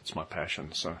 It's my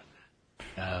passion. So,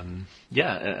 and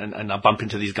I bump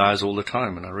into these guys all the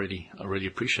time, and I really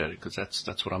appreciate it because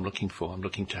that's what I'm looking for. I'm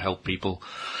looking to help people,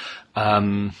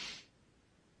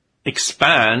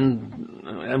 expand,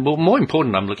 and more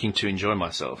important, I'm looking to enjoy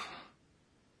myself.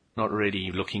 Not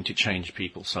really looking to change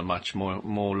people so much,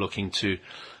 more looking to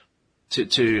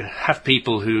have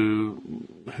people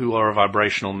who are a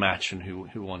vibrational match and who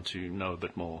want to know a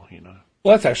bit more,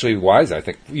 Well, that's actually wise. I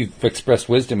think you've expressed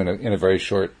wisdom in a very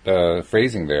short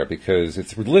phrasing there, because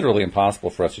it's literally impossible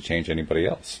for us to change anybody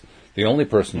else. The only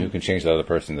person who can change the other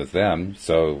person is them.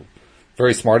 So,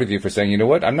 very smart of you for saying, you know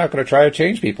what, I'm not going to try to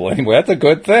change people anyway. That's a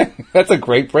good thing. That's a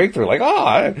great breakthrough. Like,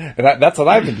 that's what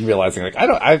I've been realizing. Like,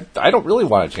 I don't really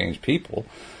want to change people.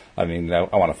 I mean, I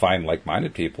want to find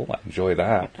like-minded people. I enjoy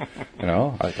that.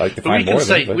 I'd like to find more of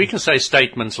them. We can say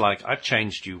statements like, I've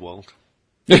changed you, Walt.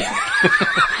 We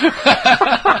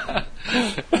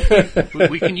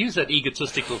can use that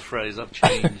egotistical phrase, I've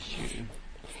changed you.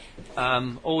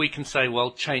 Or we can say,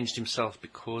 Walt changed himself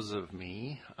because of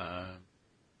me.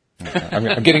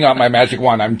 I'm getting out my magic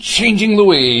wand. I'm changing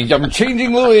Louis. I'm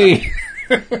changing Louis.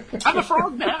 I'm a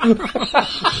frog now.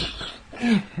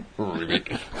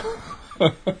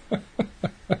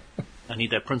 I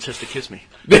need that princess to kiss me.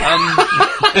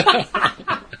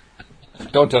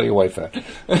 Don't tell your wife that.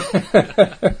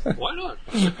 Why not?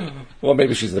 Well,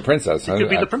 maybe she's the princess. It could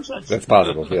be the princess. That's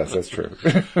possible. Yes, that's true.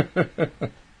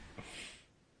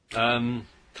 I'm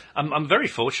very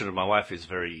fortunate. My wife is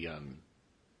very.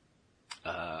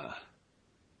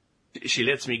 She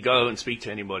lets me go and speak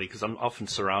to anybody because I'm often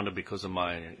surrounded because of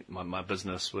my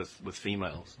business with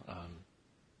females,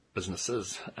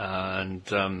 businesses,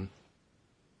 and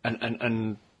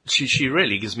she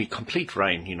really gives me complete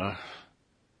reign,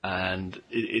 and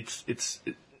it's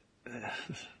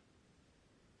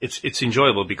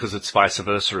enjoyable because it's vice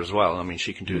versa as well. I mean,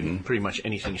 she can do pretty much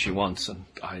anything she wants, and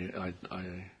I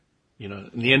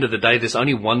in the end of the day, there's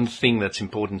only one thing that's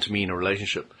important to me in a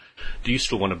relationship. Do you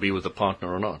still want to be with a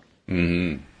partner or not?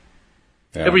 Mm-hmm.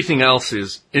 Yeah. Everything else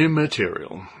is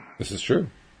immaterial. This is true.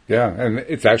 Yeah, and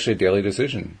it's actually a daily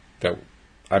decision.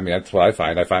 That's what I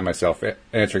find. I find myself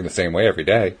answering the same way every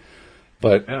day.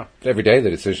 But every day the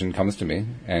decision comes to me,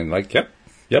 and like, yep.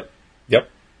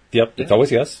 It's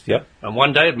always yes, yep. And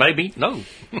one day it may be no.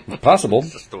 Possible.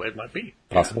 That's just the way it might be.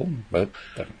 Possible, but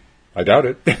I doubt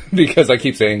it because I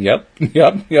keep saying yep,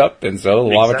 and so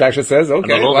the law of attraction says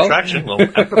okay. And the law of attraction will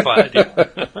amplify it.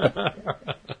 Yeah.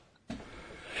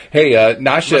 Hey,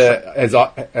 Nasha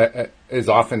is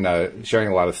often sharing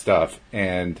a lot of stuff,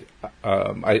 and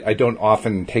I don't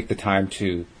often take the time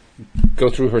to go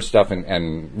through her stuff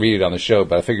and read it on the show,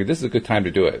 but I figured this is a good time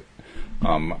to do it.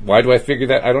 Why do I figure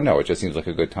that? I don't know. It just seems like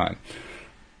a good time.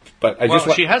 But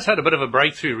she has had a bit of a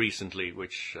breakthrough recently,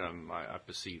 which I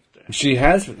perceived. She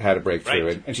has had a breakthrough,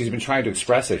 right. and she's been trying to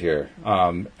express it here.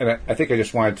 And I think I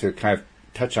just wanted to kind of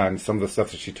touch on some of the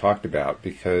stuff that she talked about,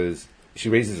 because she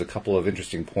raises a couple of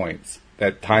interesting points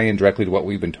that tie in directly to what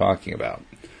we've been talking about.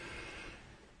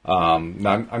 Now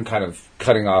I'm kind of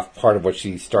cutting off part of what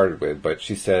she started with, but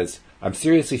she says, I'm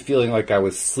seriously feeling like I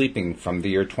was sleeping from the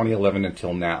year 2011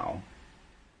 until now,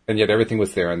 and yet everything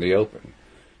was there in the open.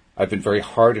 I've been very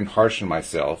hard and harsh on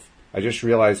myself. I just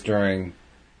realized during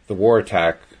the war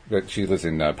attack that she lives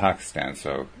in Pakistan,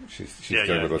 so she's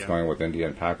dealing with what's going on with India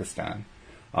and Pakistan.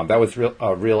 That was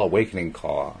a real awakening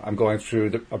call. I'm going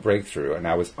through a breakthrough, and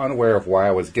I was unaware of why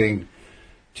I was getting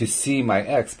to see my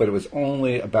ex, but it was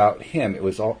only about him. It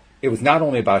was not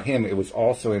only about him, it was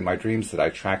also in my dreams that I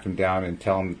tracked him down and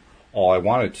tell him all I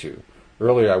wanted to.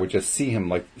 Earlier, I would just see him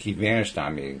like he vanished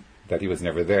on me, that he was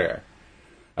never there.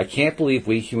 I can't believe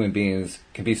we human beings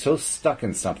can be so stuck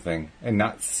in something and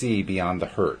not see beyond the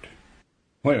hurt.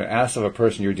 When asked of a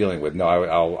person you're dealing with, no,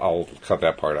 I'll cut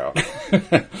that part out.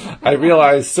 I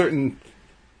realized certain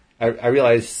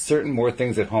more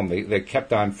things at home. They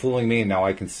kept on fooling me, and now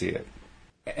I can see it.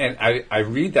 And I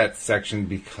read that section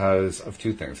because of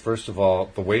two things. First of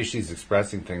all, the way she's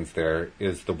expressing things there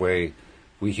is the way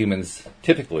we humans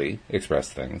typically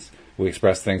express things. We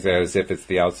express things as if it's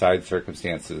the outside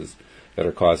circumstances that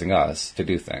are causing us to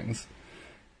do things.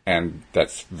 And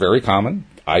that's very common.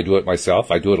 I do it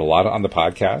myself. I do it a lot on the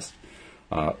podcast.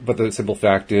 But the simple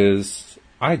fact is,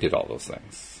 I did all those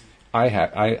things.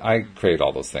 I created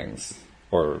all those things.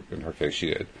 Or in her case, she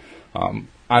did.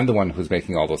 I'm the one who's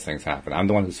making all those things happen. I'm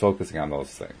the one who's focusing on those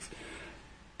things.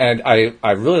 And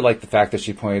I really like the fact that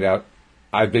she pointed out,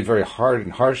 I've been very hard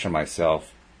and harsh on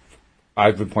myself.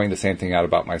 I've been pointing the same thing out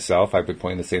about myself. I've been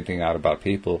pointing the same thing out about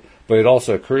people. But it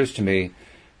also occurs to me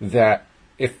that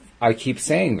if I keep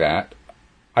saying that,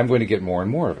 I'm going to get more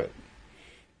and more of it.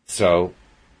 So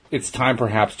it's time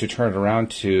perhaps to turn it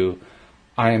around to,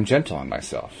 I am gentle on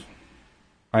myself.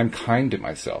 I'm kind to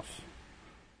myself.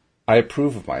 I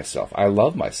approve of myself. I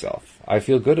love myself. I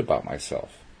feel good about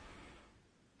myself.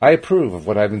 I approve of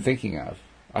what I've been thinking of.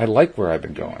 I like where I've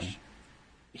been going.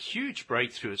 Huge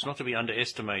breakthrough. It's not to be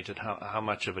underestimated how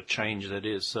much of a change that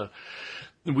is. So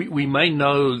we may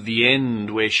know the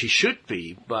end where she should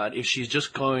be, but if she's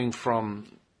just going from,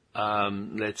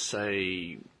 let's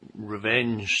say,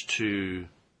 revenge to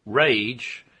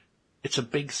rage, it's a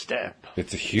big step.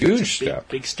 It's a huge step.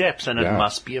 Big steps, and it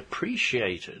must be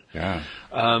appreciated. Yeah.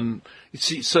 You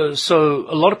see, so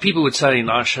a lot of people would say,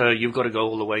 Nasha, you've got to go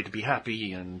all the way to be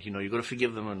happy, and you've got to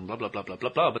forgive them, and blah blah blah blah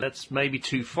blah blah. But that's maybe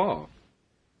too far.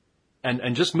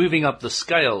 And just moving up the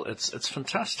scale, it's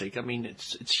fantastic. I mean,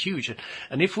 it's huge.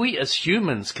 And if we as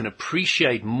humans can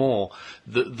appreciate more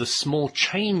the small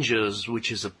changes,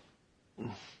 which is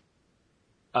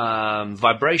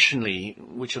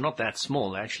vibrationally, which are not that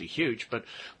small, they're actually huge, but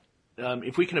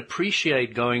if we can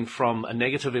appreciate going from a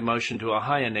negative emotion to a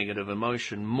higher negative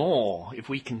emotion more, if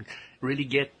we can really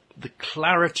get the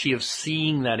clarity of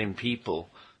seeing that in people,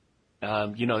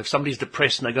 if somebody's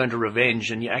depressed and they're going to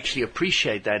revenge, and you actually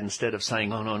appreciate that instead of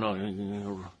saying, oh,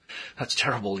 no, that's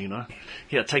terrible,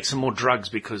 Here, take some more drugs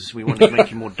because we want to make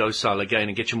you more docile again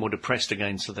and get you more depressed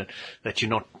again so that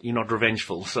you're not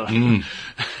revengeful. So,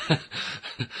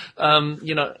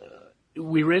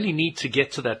 we really need to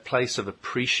get to that place of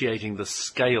appreciating the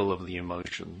scale of the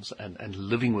emotions and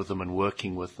living with them and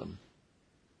working with them.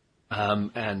 I'm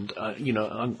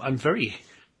very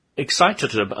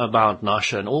excited about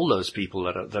Nasha and all those people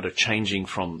that are changing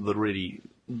from the really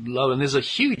low. And there's a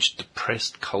huge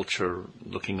depressed culture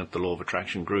looking at the Law of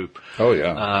Attraction group. Oh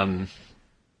yeah.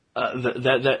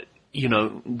 That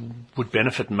would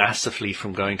benefit massively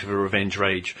from going to the revenge,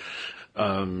 rage,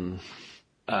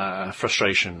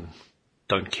 frustration,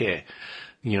 don't care.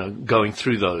 Going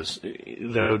through those,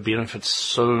 that would benefit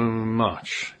so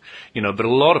much. But a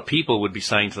lot of people would be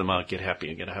saying to them, get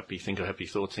happy, think of happy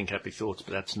thoughts,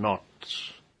 but that's not,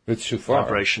 it's too far.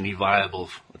 Vibrationally viable.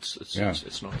 It's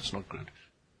not good.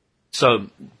 So,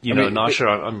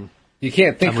 Nasha, you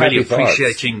can't think I'm really happy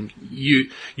appreciating you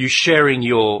sharing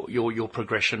your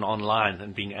progression online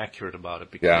and being accurate about it,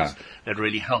 because that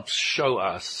really helps show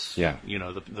us,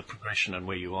 the progression and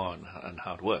where you are and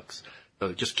how it works.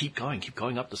 So just keep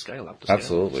going up the scale,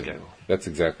 Absolutely. Up the scale. That's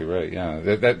exactly right. Yeah.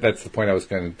 That's the point I was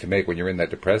going to make. When you're in that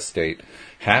depressed state,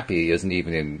 happy isn't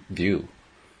even in view.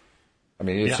 I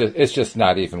mean, it's just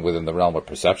not even within the realm of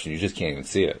perception. You just can't even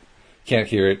see it. Can't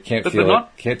hear it, can't feel it,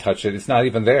 can't touch it. It's not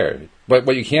even there. But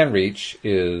what you can reach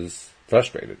is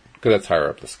frustrated, because that's higher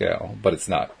up the scale, but it's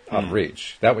not out of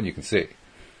reach. That one you can see.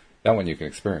 That one you can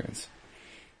experience.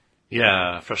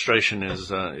 Yeah, frustration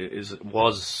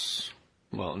was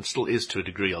well, and still is to a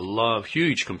degree, a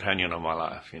huge companion of my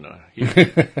life, huge.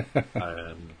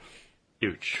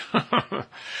 Huge.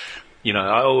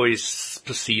 I always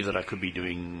perceive that I could be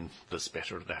doing this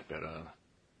better, that better.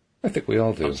 I think we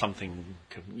all do. Something,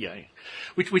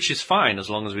 which is fine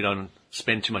as long as we don't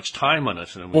spend too much time on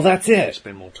it. And that's it.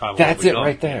 Spend more time. That's it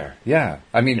right there. Yeah.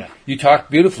 I mean, you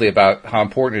talked beautifully about how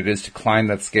important it is to climb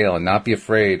that scale and not be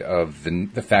afraid of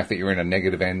the fact that you're in a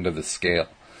negative end of the scale.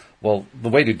 Well, the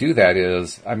way to do that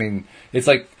is, I mean, it's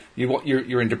like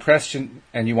you're in depression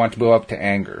and you want to go up to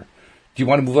anger. Do you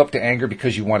want to move up to anger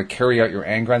because you want to carry out your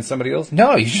anger on somebody else?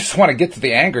 No, you just want to get to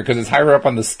the anger because it's higher up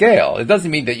on the scale. It doesn't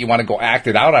mean that you want to go act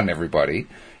it out on everybody.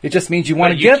 It just means you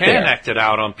want to get there. You can act it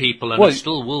out on people, and it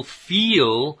still will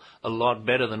feel a lot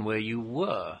better than where you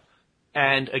were.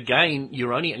 And again,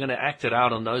 you're only going to act it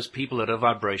out on those people at a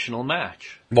vibrational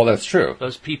match. Well, that's true.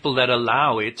 Those people that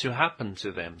allow it to happen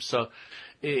to them. So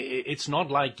it's not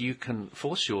like you can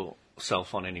force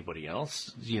yourself on anybody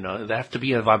else. You know, they have to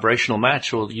be a vibrational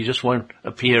match, or you just won't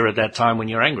appear at that time when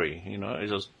you're angry. You know, it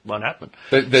just won't happen.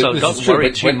 So don't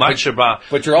worry too much about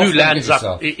who lands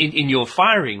up in your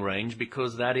firing range,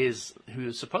 because that is who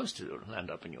is supposed to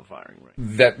land up in your firing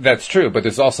range. That's true, but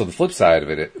there's also the flip side of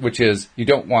it, which is you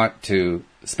don't want to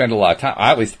spend a lot of time.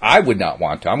 At least I would not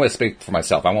want to. I'm going to speak for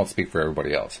myself. I won't speak for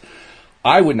everybody else.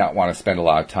 I would not want to spend a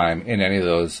lot of time in any of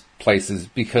those places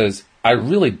because I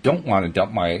really don't want to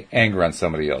dump my anger on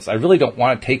somebody else. I really don't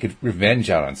want to take revenge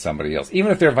out on somebody else.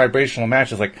 Even if they're a vibrational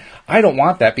match, it's like, I don't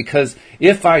want that, because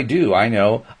if I do, I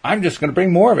know I'm just going to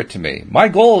bring more of it to me. My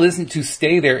goal isn't to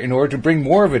stay there in order to bring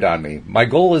more of it on me. My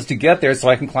goal is to get there so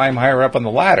I can climb higher up on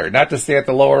the ladder, not to stay at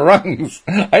the lower rungs.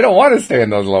 I don't want to stay in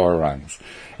those lower rungs.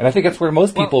 And I think that's where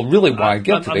most people really want to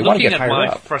get to. They want to get higher up. I'm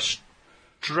looking at my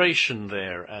frustration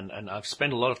there, and I've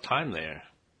spent a lot of time there.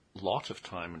 A lot of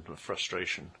time into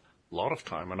frustration. A lot of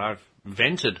time, and I've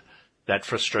vented that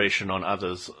frustration on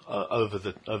others over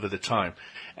the time.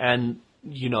 And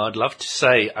you know, I'd love to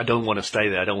say I don't want to stay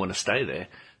there,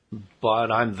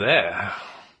 but I'm there.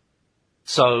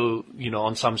 So you know,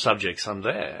 on some subjects I'm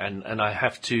there, and I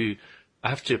have to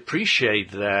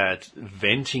appreciate that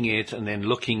venting it and then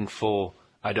looking for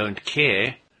I don't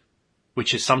care,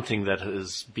 which is something that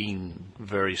has been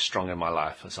very strong in my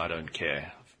life, as I don't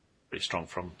care. Very strong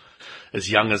from as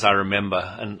young as I remember,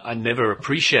 and I never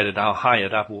appreciated how high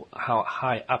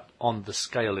up on the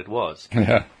scale it was.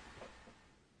 Yeah.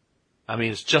 I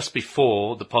mean, it's just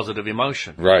before the positive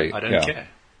emotion. Right. I don't care.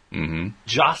 Mm-hmm.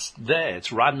 Just there.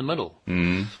 It's right in the middle.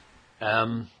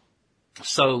 Mm-hmm.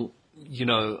 So, you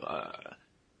know,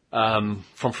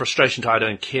 from frustration to I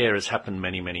don't care has happened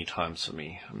many, many times for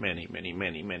me.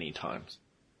 Many times.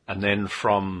 And then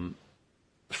from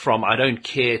I don't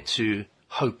care to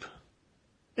hope.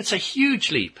 It's a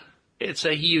huge leap. And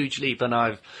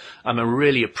I'm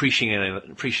really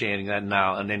appreciating that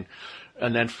now. And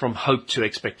then from hope to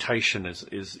expectation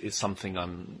is something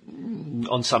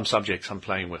on some subjects I'm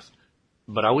playing with.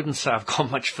 But I wouldn't say I've gone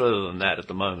much further than that at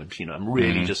the moment. You know, I'm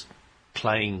really just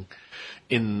playing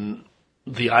in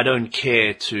the I don't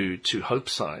care to hope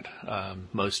side,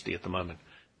 mostly at the moment.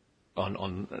 And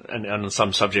on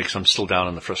some subjects, I'm still down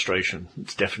on the frustration.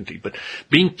 It's definitely, but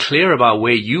being clear about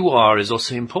where you are is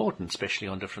also important, especially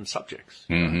on different subjects.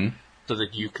 Mm-hmm. So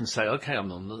that you can say, okay,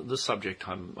 I'm on this subject,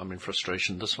 I'm in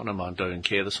frustration. This one I don't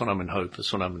care. This one I'm in hope.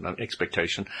 This one I'm in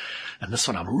expectation, and this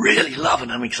one I'm really loving.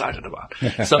 I'm excited about.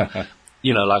 So,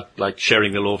 you know, like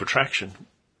sharing the law of attraction.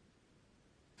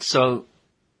 So,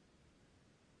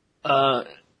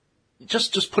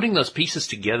 just putting those pieces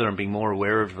together and being more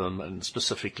aware of them, and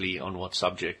specifically on what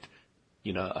subject.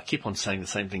 You know, I keep on saying the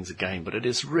same things again, but it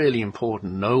is really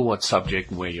important. Know what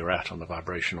subject and where you're at on the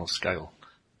vibrational scale.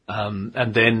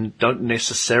 And then don't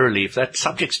necessarily, if that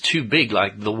subject's too big,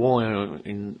 like the war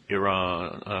in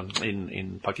Iran,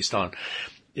 in Pakistan,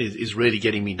 is really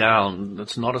getting me down.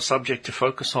 It's not a subject to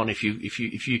focus on. If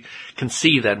you can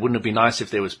see that, wouldn't it be nice if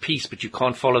there was peace, but you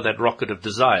can't follow that rocket of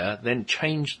desire, then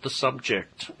change the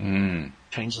subject.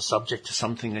 Change the subject to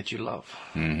something that you love.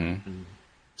 Mm-hmm. And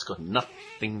it's got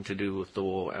nothing to do with the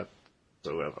war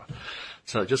whatsoever.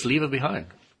 So just leave it behind.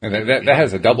 And that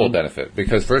has a double benefit,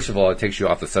 because first of all, it takes you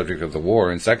off the subject of the war,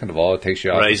 and second of all, it takes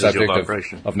you off the subject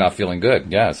of not feeling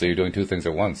good. Yeah, so you're doing two things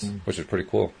at once, which is pretty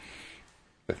cool.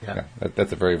 Yeah,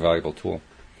 that's a very valuable tool.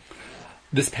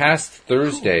 This past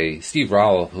Thursday, Steve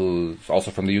Rowell, who's also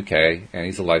from the UK, and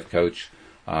he's a life coach,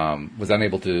 was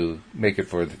unable to make it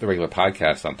for the regular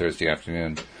podcast on Thursday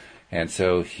afternoon. And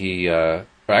so he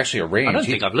actually arranged... I don't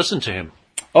think I've listened to him.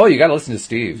 Oh, you got to listen to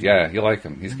Steve. Yeah, you'll like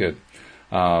him. He's good.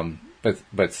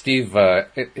 But Steve,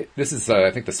 this is,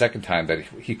 I think, the second time that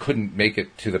he couldn't make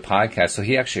it to the podcast, so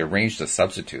he actually arranged a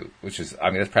substitute, which is, I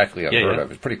mean, that's practically unheard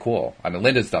of. It's pretty cool. I mean,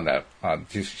 Linda's done that.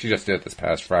 She just did it this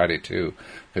past Friday, too,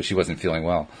 because she wasn't feeling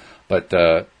well.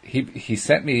 But he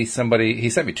sent me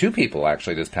two people,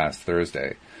 actually, this past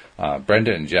Thursday,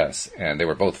 Brenda and Jess, and they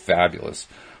were both fabulous.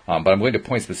 But I'm going to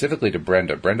point specifically to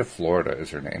Brenda. Brenda Florida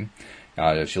is her name.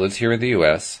 She lives here in the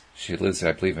U.S. She lives,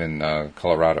 I believe, in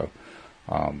Colorado.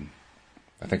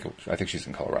 I think she's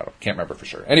in Colorado. Can't remember for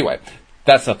sure. Anyway,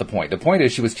 that's not the point. The point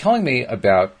is she was telling me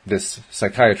about this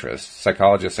psychiatrist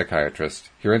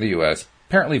here in the U.S.,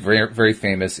 apparently very, very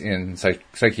famous in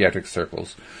psychiatric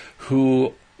circles,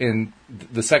 who in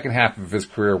the second half of his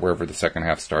career, wherever the second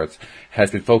half starts,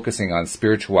 has been focusing on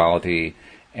spirituality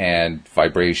and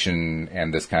vibration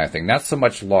and this kind of thing. Not so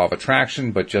much law of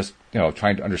attraction, but just,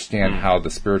 trying to understand how the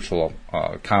spiritual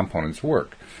components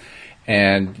work.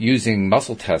 And using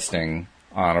muscle testing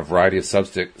on a variety of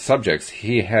subjects,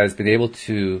 he has been able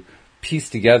to piece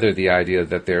together the idea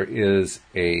that there is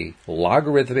a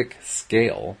logarithmic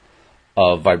scale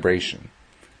of vibration,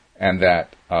 and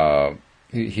that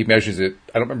he measures it.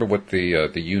 I don't remember what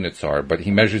the units are, but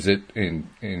he measures it in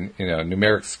a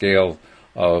numeric scale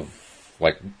of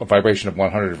like a vibration of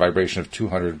 100, a vibration of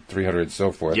 200, 300, and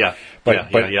so forth. Yeah,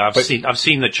 I've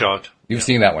seen the chart. You've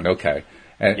seen that one, okay.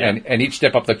 And each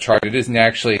step up the chart, it isn't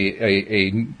actually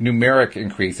a numeric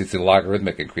increase; it's a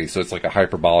logarithmic increase. So it's like a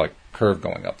hyperbolic curve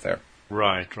going up there.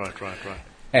 Right.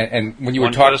 And when you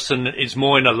One were talking, person is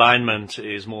more in alignment,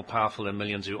 is more powerful than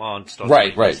millions who aren't.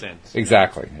 Right. Sense.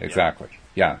 Exactly.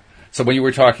 Yeah. So when you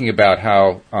were talking about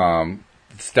how the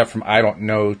step from I don't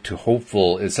know to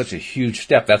hopeful is such a huge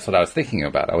step, that's what I was thinking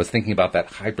about. I was thinking about that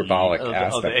hyperbolic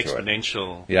aspect of the to it.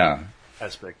 exponential. Yeah.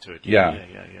 Aspect to it. Yeah.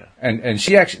 And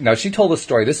she told a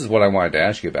story. This is what I wanted to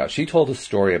ask you about. She told a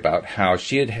story about how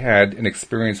she had an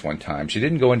experience one time. She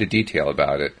didn't go into detail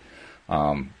about it,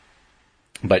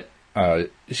 but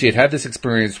she had this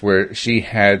experience where she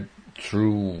had,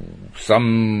 through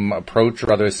some approach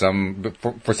or other,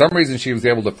 for some reason, she was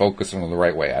able to focus on the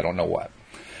right way. I don't know what,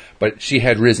 but she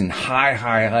had risen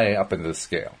high up into the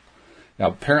scale. Now,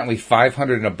 apparently,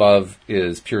 500 and above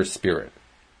is pure spirit.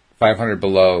 500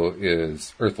 below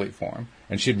is earthly form,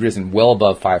 and she'd risen well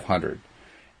above 500.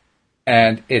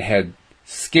 And it had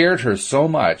scared her so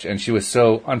much, and she was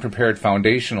so unprepared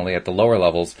foundationally at the lower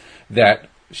levels, that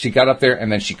she got up there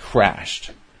and then she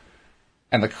crashed.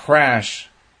 And the crash,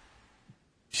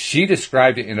 she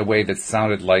described it in a way that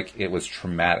sounded like it was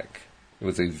traumatic. It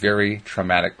was a very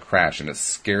traumatic crash, and it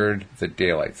scared the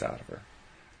daylights out of her.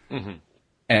 Mm-hmm.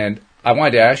 And I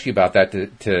wanted to ask you about that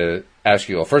to ask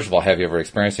you, well, first of all, have you ever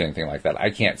experienced anything like that?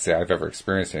 I can't say I've ever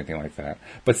experienced anything like that.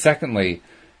 But secondly,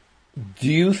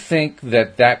 do you think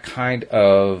that kind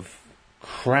of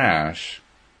crash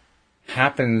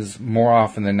happens more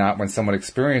often than not when someone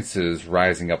experiences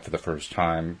rising up for the first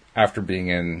time after being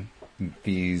in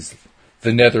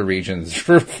the nether regions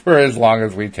for as long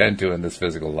as we tend to in this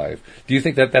physical life? Do you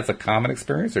think that's a common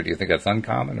experience, or do you think that's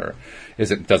uncommon, or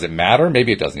does it matter?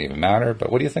 Maybe it doesn't even matter,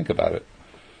 but what do you think about it?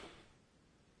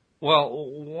 Well,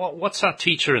 what's our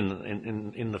teacher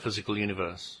in the physical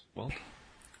universe, Walt?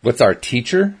 What's our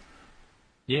teacher?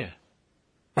 Yeah.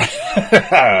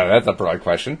 That's a broad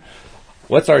question.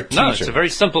 What's our teacher? No, it's a very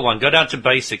simple one. Go down to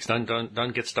basics.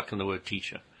 Don't get stuck in the word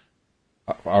teacher.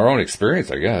 Our own experience,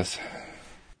 I guess.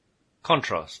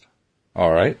 Contrast.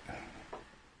 All right.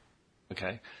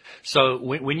 Okay. So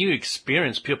when you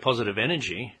experience pure positive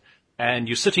energy, and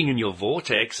you're sitting in your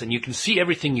vortex, and you can see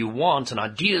everything you want, and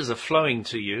ideas are flowing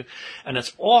to you, and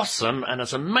it's awesome, and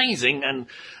it's amazing, and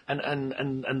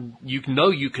you know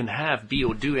you can be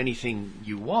or do anything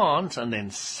you want, and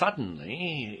then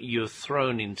suddenly you're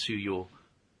thrown into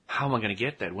how am I going to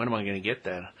get that? When am I going to get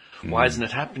that? Why hasn't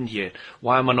it happened yet?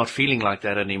 Why am I not feeling like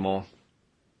that anymore?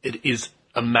 It is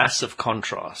a massive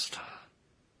contrast.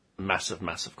 Massive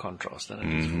contrast, and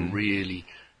it is really,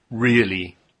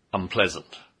 really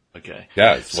unpleasant. Okay.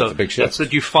 Yeah, it's a big shift. That's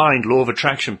what you find. Law of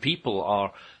attraction people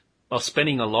are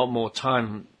spending a lot more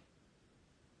time,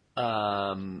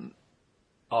 are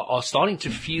starting to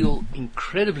feel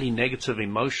incredibly negative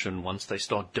emotion once they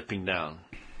start dipping down.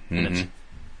 And it's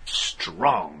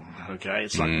strong. Okay.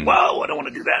 It's like, whoa, I don't want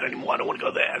to do that anymore. I don't want to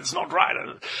go there. It's not right.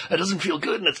 It doesn't feel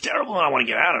good, and it's terrible, and I want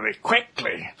to get out of it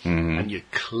quickly. And you're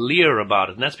clear about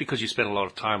it. And that's because you spend a lot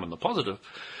of time on the positive.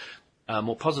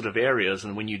 More positive areas,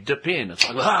 and when you dip in, it's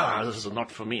like, this is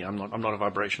not for me. I'm not a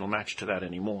vibrational match to that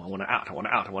anymore. I want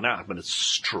out. But it's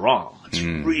strong. It's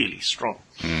really strong.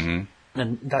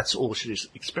 And that's all she's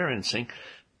experiencing.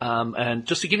 And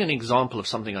just to give you an example of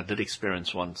something I did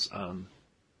experience once.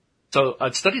 So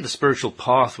I'd studied the spiritual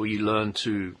path, where you learn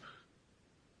to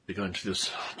go into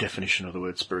this definition of the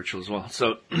word spiritual as well.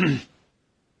 So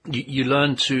you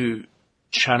learn to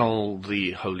channel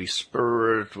the Holy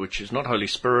Spirit, which is not Holy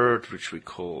Spirit, which we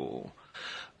call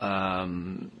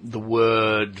the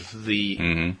Word,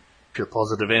 the pure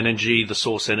positive energy, the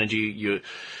source energy.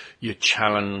 You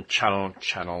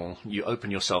channel. You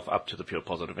open yourself up to the pure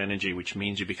positive energy, which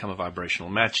means you become a vibrational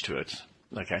match to it.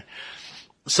 Okay.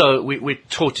 So we're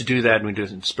taught to do that, and we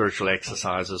do spiritual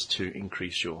exercises to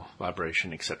increase your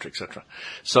vibration, etc., etc.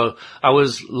 So I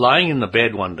was lying in the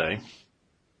bed one day,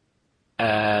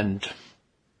 and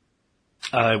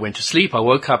I went to sleep. I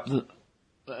woke up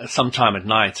sometime at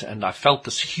night, and I felt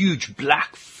this huge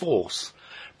black force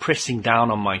pressing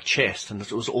down on my chest, and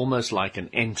it was almost like an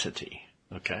entity.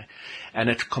 Okay. And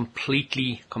it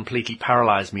completely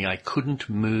paralyzed me. I couldn't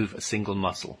move a single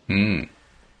muscle.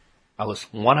 I was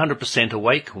 100%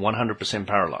 awake, 100%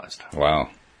 paralyzed. Wow.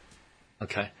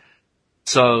 Okay.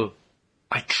 So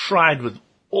I tried with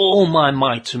all my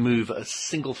might to move a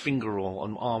single finger or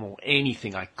an arm or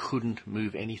anything. I couldn't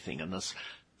move anything. And this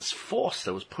force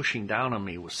that was pushing down on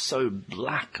me was so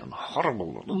black and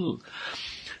horrible. Ugh.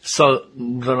 So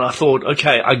then I thought,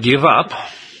 okay, I give up,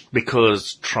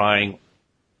 because trying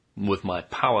with my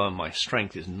power, my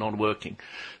strength is not working.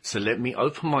 So let me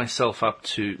open myself up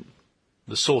to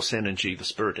the source energy, the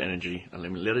spirit energy,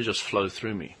 and let it just flow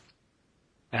through me.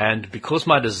 And because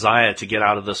my desire to get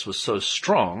out of this was so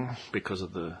strong, because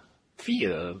of the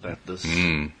fear that this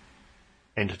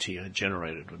entity had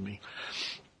generated with me,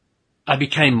 I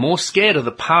became more scared of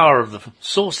the power of the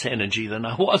source energy than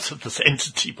I was of this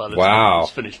entity by the time I was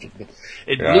finished.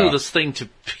 It blew this thing to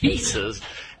pieces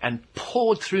and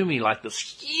poured through me like this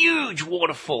huge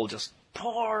waterfall, just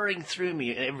pouring through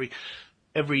me.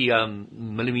 Every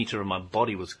millimeter of my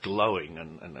body was glowing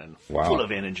and full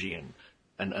of energy.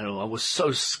 And I was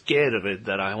so scared of it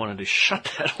that I wanted to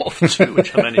shut that off too,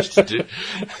 which I managed to do.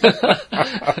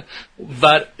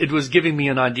 But it was giving me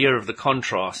an idea of the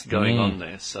contrast going on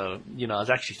there. So, I was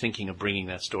actually thinking of bringing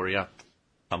that story up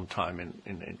sometime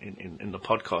in the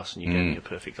podcast, and you gave me a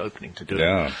perfect opening to do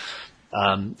it.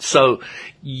 So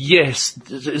yes,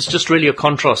 it's just really a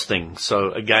contrast thing.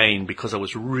 So again, because I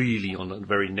was really on a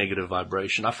very negative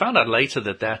vibration, I found out later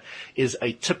that is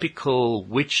a typical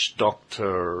witch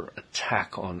doctor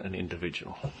attack on an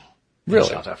individual. Really?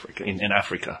 In South Africa, in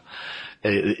Africa.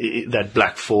 That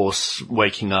black force,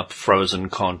 waking up, frozen,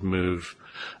 can't move,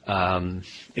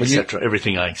 etc.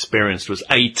 Everything I experienced was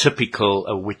atypical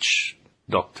a witch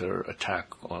doctor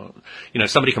attack, or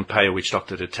somebody can pay a witch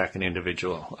doctor to attack an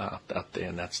individual out there,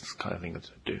 and that's the kind of thing that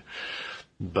they do.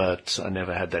 But I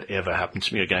never had that ever happen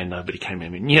to me again. Nobody came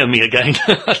near me again.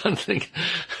 I don't think.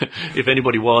 If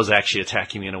anybody was actually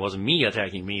attacking me and it wasn't me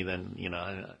attacking me, then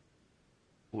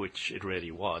which it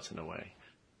really was in a way.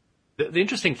 The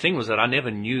interesting thing was that I never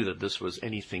knew that this was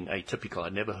anything atypical. I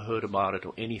never heard about it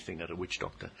or anything at a witch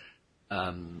doctor.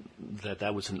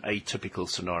 That was an atypical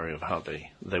scenario of how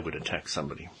they would attack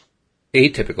somebody.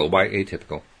 Atypical? Why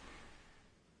atypical?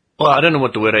 Well, I don't know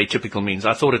what the word atypical means.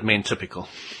 I thought it meant typical.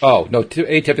 Oh, no,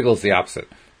 atypical is the opposite.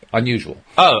 Unusual.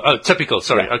 Oh, typical.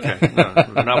 Sorry. Yeah. Okay.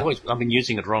 No, I've been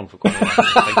using it wrong for quite a while.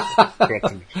 Thanks for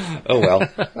correcting me. Oh, well.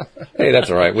 Hey, that's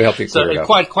all right. We help you clear it up.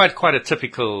 Quite a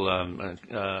typical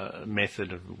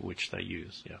method of which they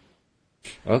use, yeah.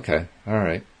 Okay. All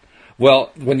right.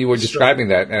 Well, when you were describing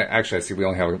that, and actually I see we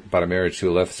only have about a minute or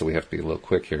two left, so we have to be a little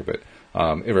quick here, but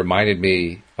it reminded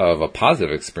me of a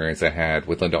positive experience I had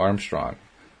with Linda Armstrong.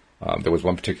 There was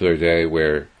one particular day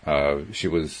where she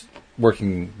was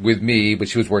working with me, but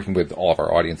she was working with all of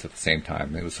our audience at the same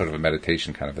time. It was sort of a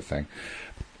meditation kind of a thing.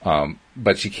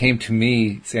 But she came to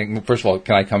me saying, well, first of all,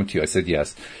 can I come to you? I said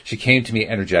yes. She came to me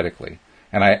energetically.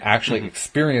 And I actually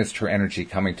experienced her energy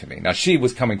coming to me. Now, she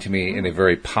was coming to me in a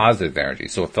very positive energy,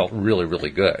 so it felt really, really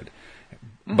good.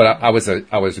 But I was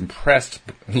impressed,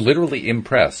 literally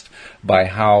impressed, by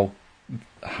how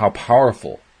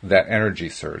powerful that energy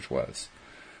surge was.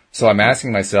 So I'm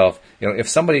asking myself, if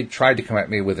somebody tried to come at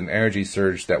me with an energy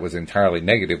surge that was entirely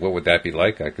negative, what would that be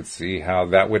like? I could see how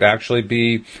that would actually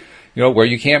be, where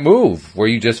you can't move, where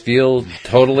you just feel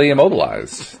totally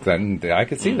immobilized. Then I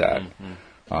could see that.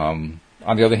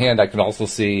 On the other hand, I can also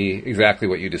see exactly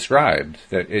what you described,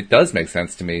 that it does make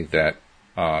sense to me that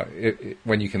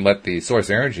when you can let the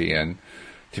source energy in,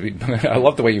 I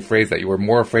love the way you phrased that. You were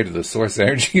more afraid of the source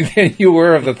energy than you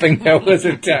were of the thing that was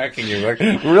attacking you. Like,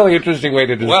 really interesting way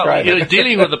to describe it. Well, you're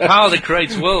dealing with the power that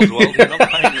creates worlds, Walt. You're not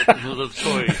playing with a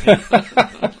toy.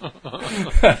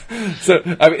 So,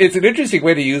 it's an interesting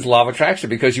way to use law of attraction,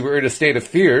 because you were in a state of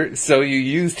fear, so you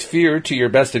used fear to your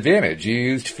best advantage. You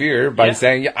used fear by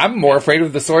saying, I'm more afraid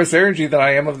of the source energy than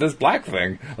I am of this black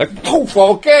thing. Like,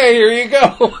 okay, here you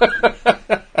go.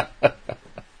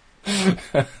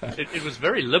 It was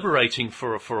very liberating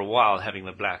for a while, having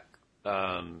the black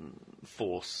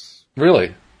force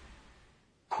really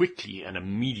quickly and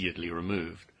immediately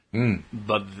removed.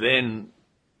 But then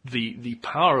the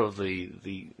power of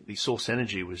the source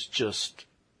energy was just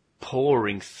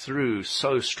pouring through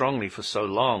so strongly for so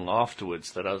long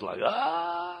afterwards that I was like,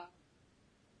 ah.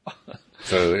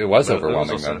 So it was overwhelming.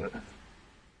 It was then.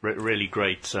 Really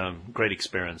great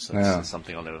experience. That's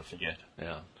something I'll never forget.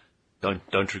 Yeah.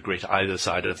 Don't regret either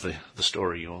side of the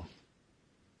story.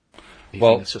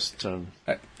 Well, it's just.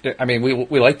 I mean,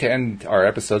 we like to end our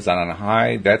episodes on a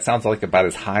high. That sounds like about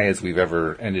as high as we've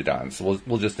ever ended on. So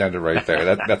we'll just end it right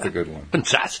there. That's a good one.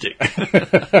 Fantastic.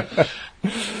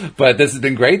 But this has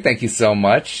been great. Thank you so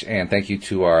much. And thank you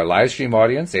to our live stream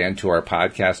audience and to our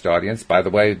podcast audience. By the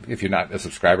way, if you're not a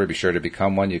subscriber, be sure to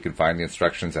become one. You can find the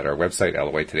instructions at our website,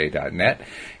 loatoday.net.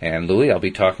 And Louis, I'll be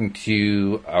talking to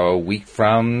you a week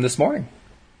from this morning.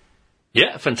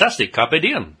 Yeah, fantastic. Carpe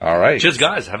diem. All right. Cheers,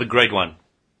 guys. Have a great one.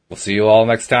 We'll see you all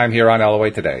next time here on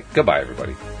LOA Today. Goodbye,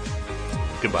 everybody.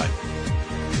 Goodbye.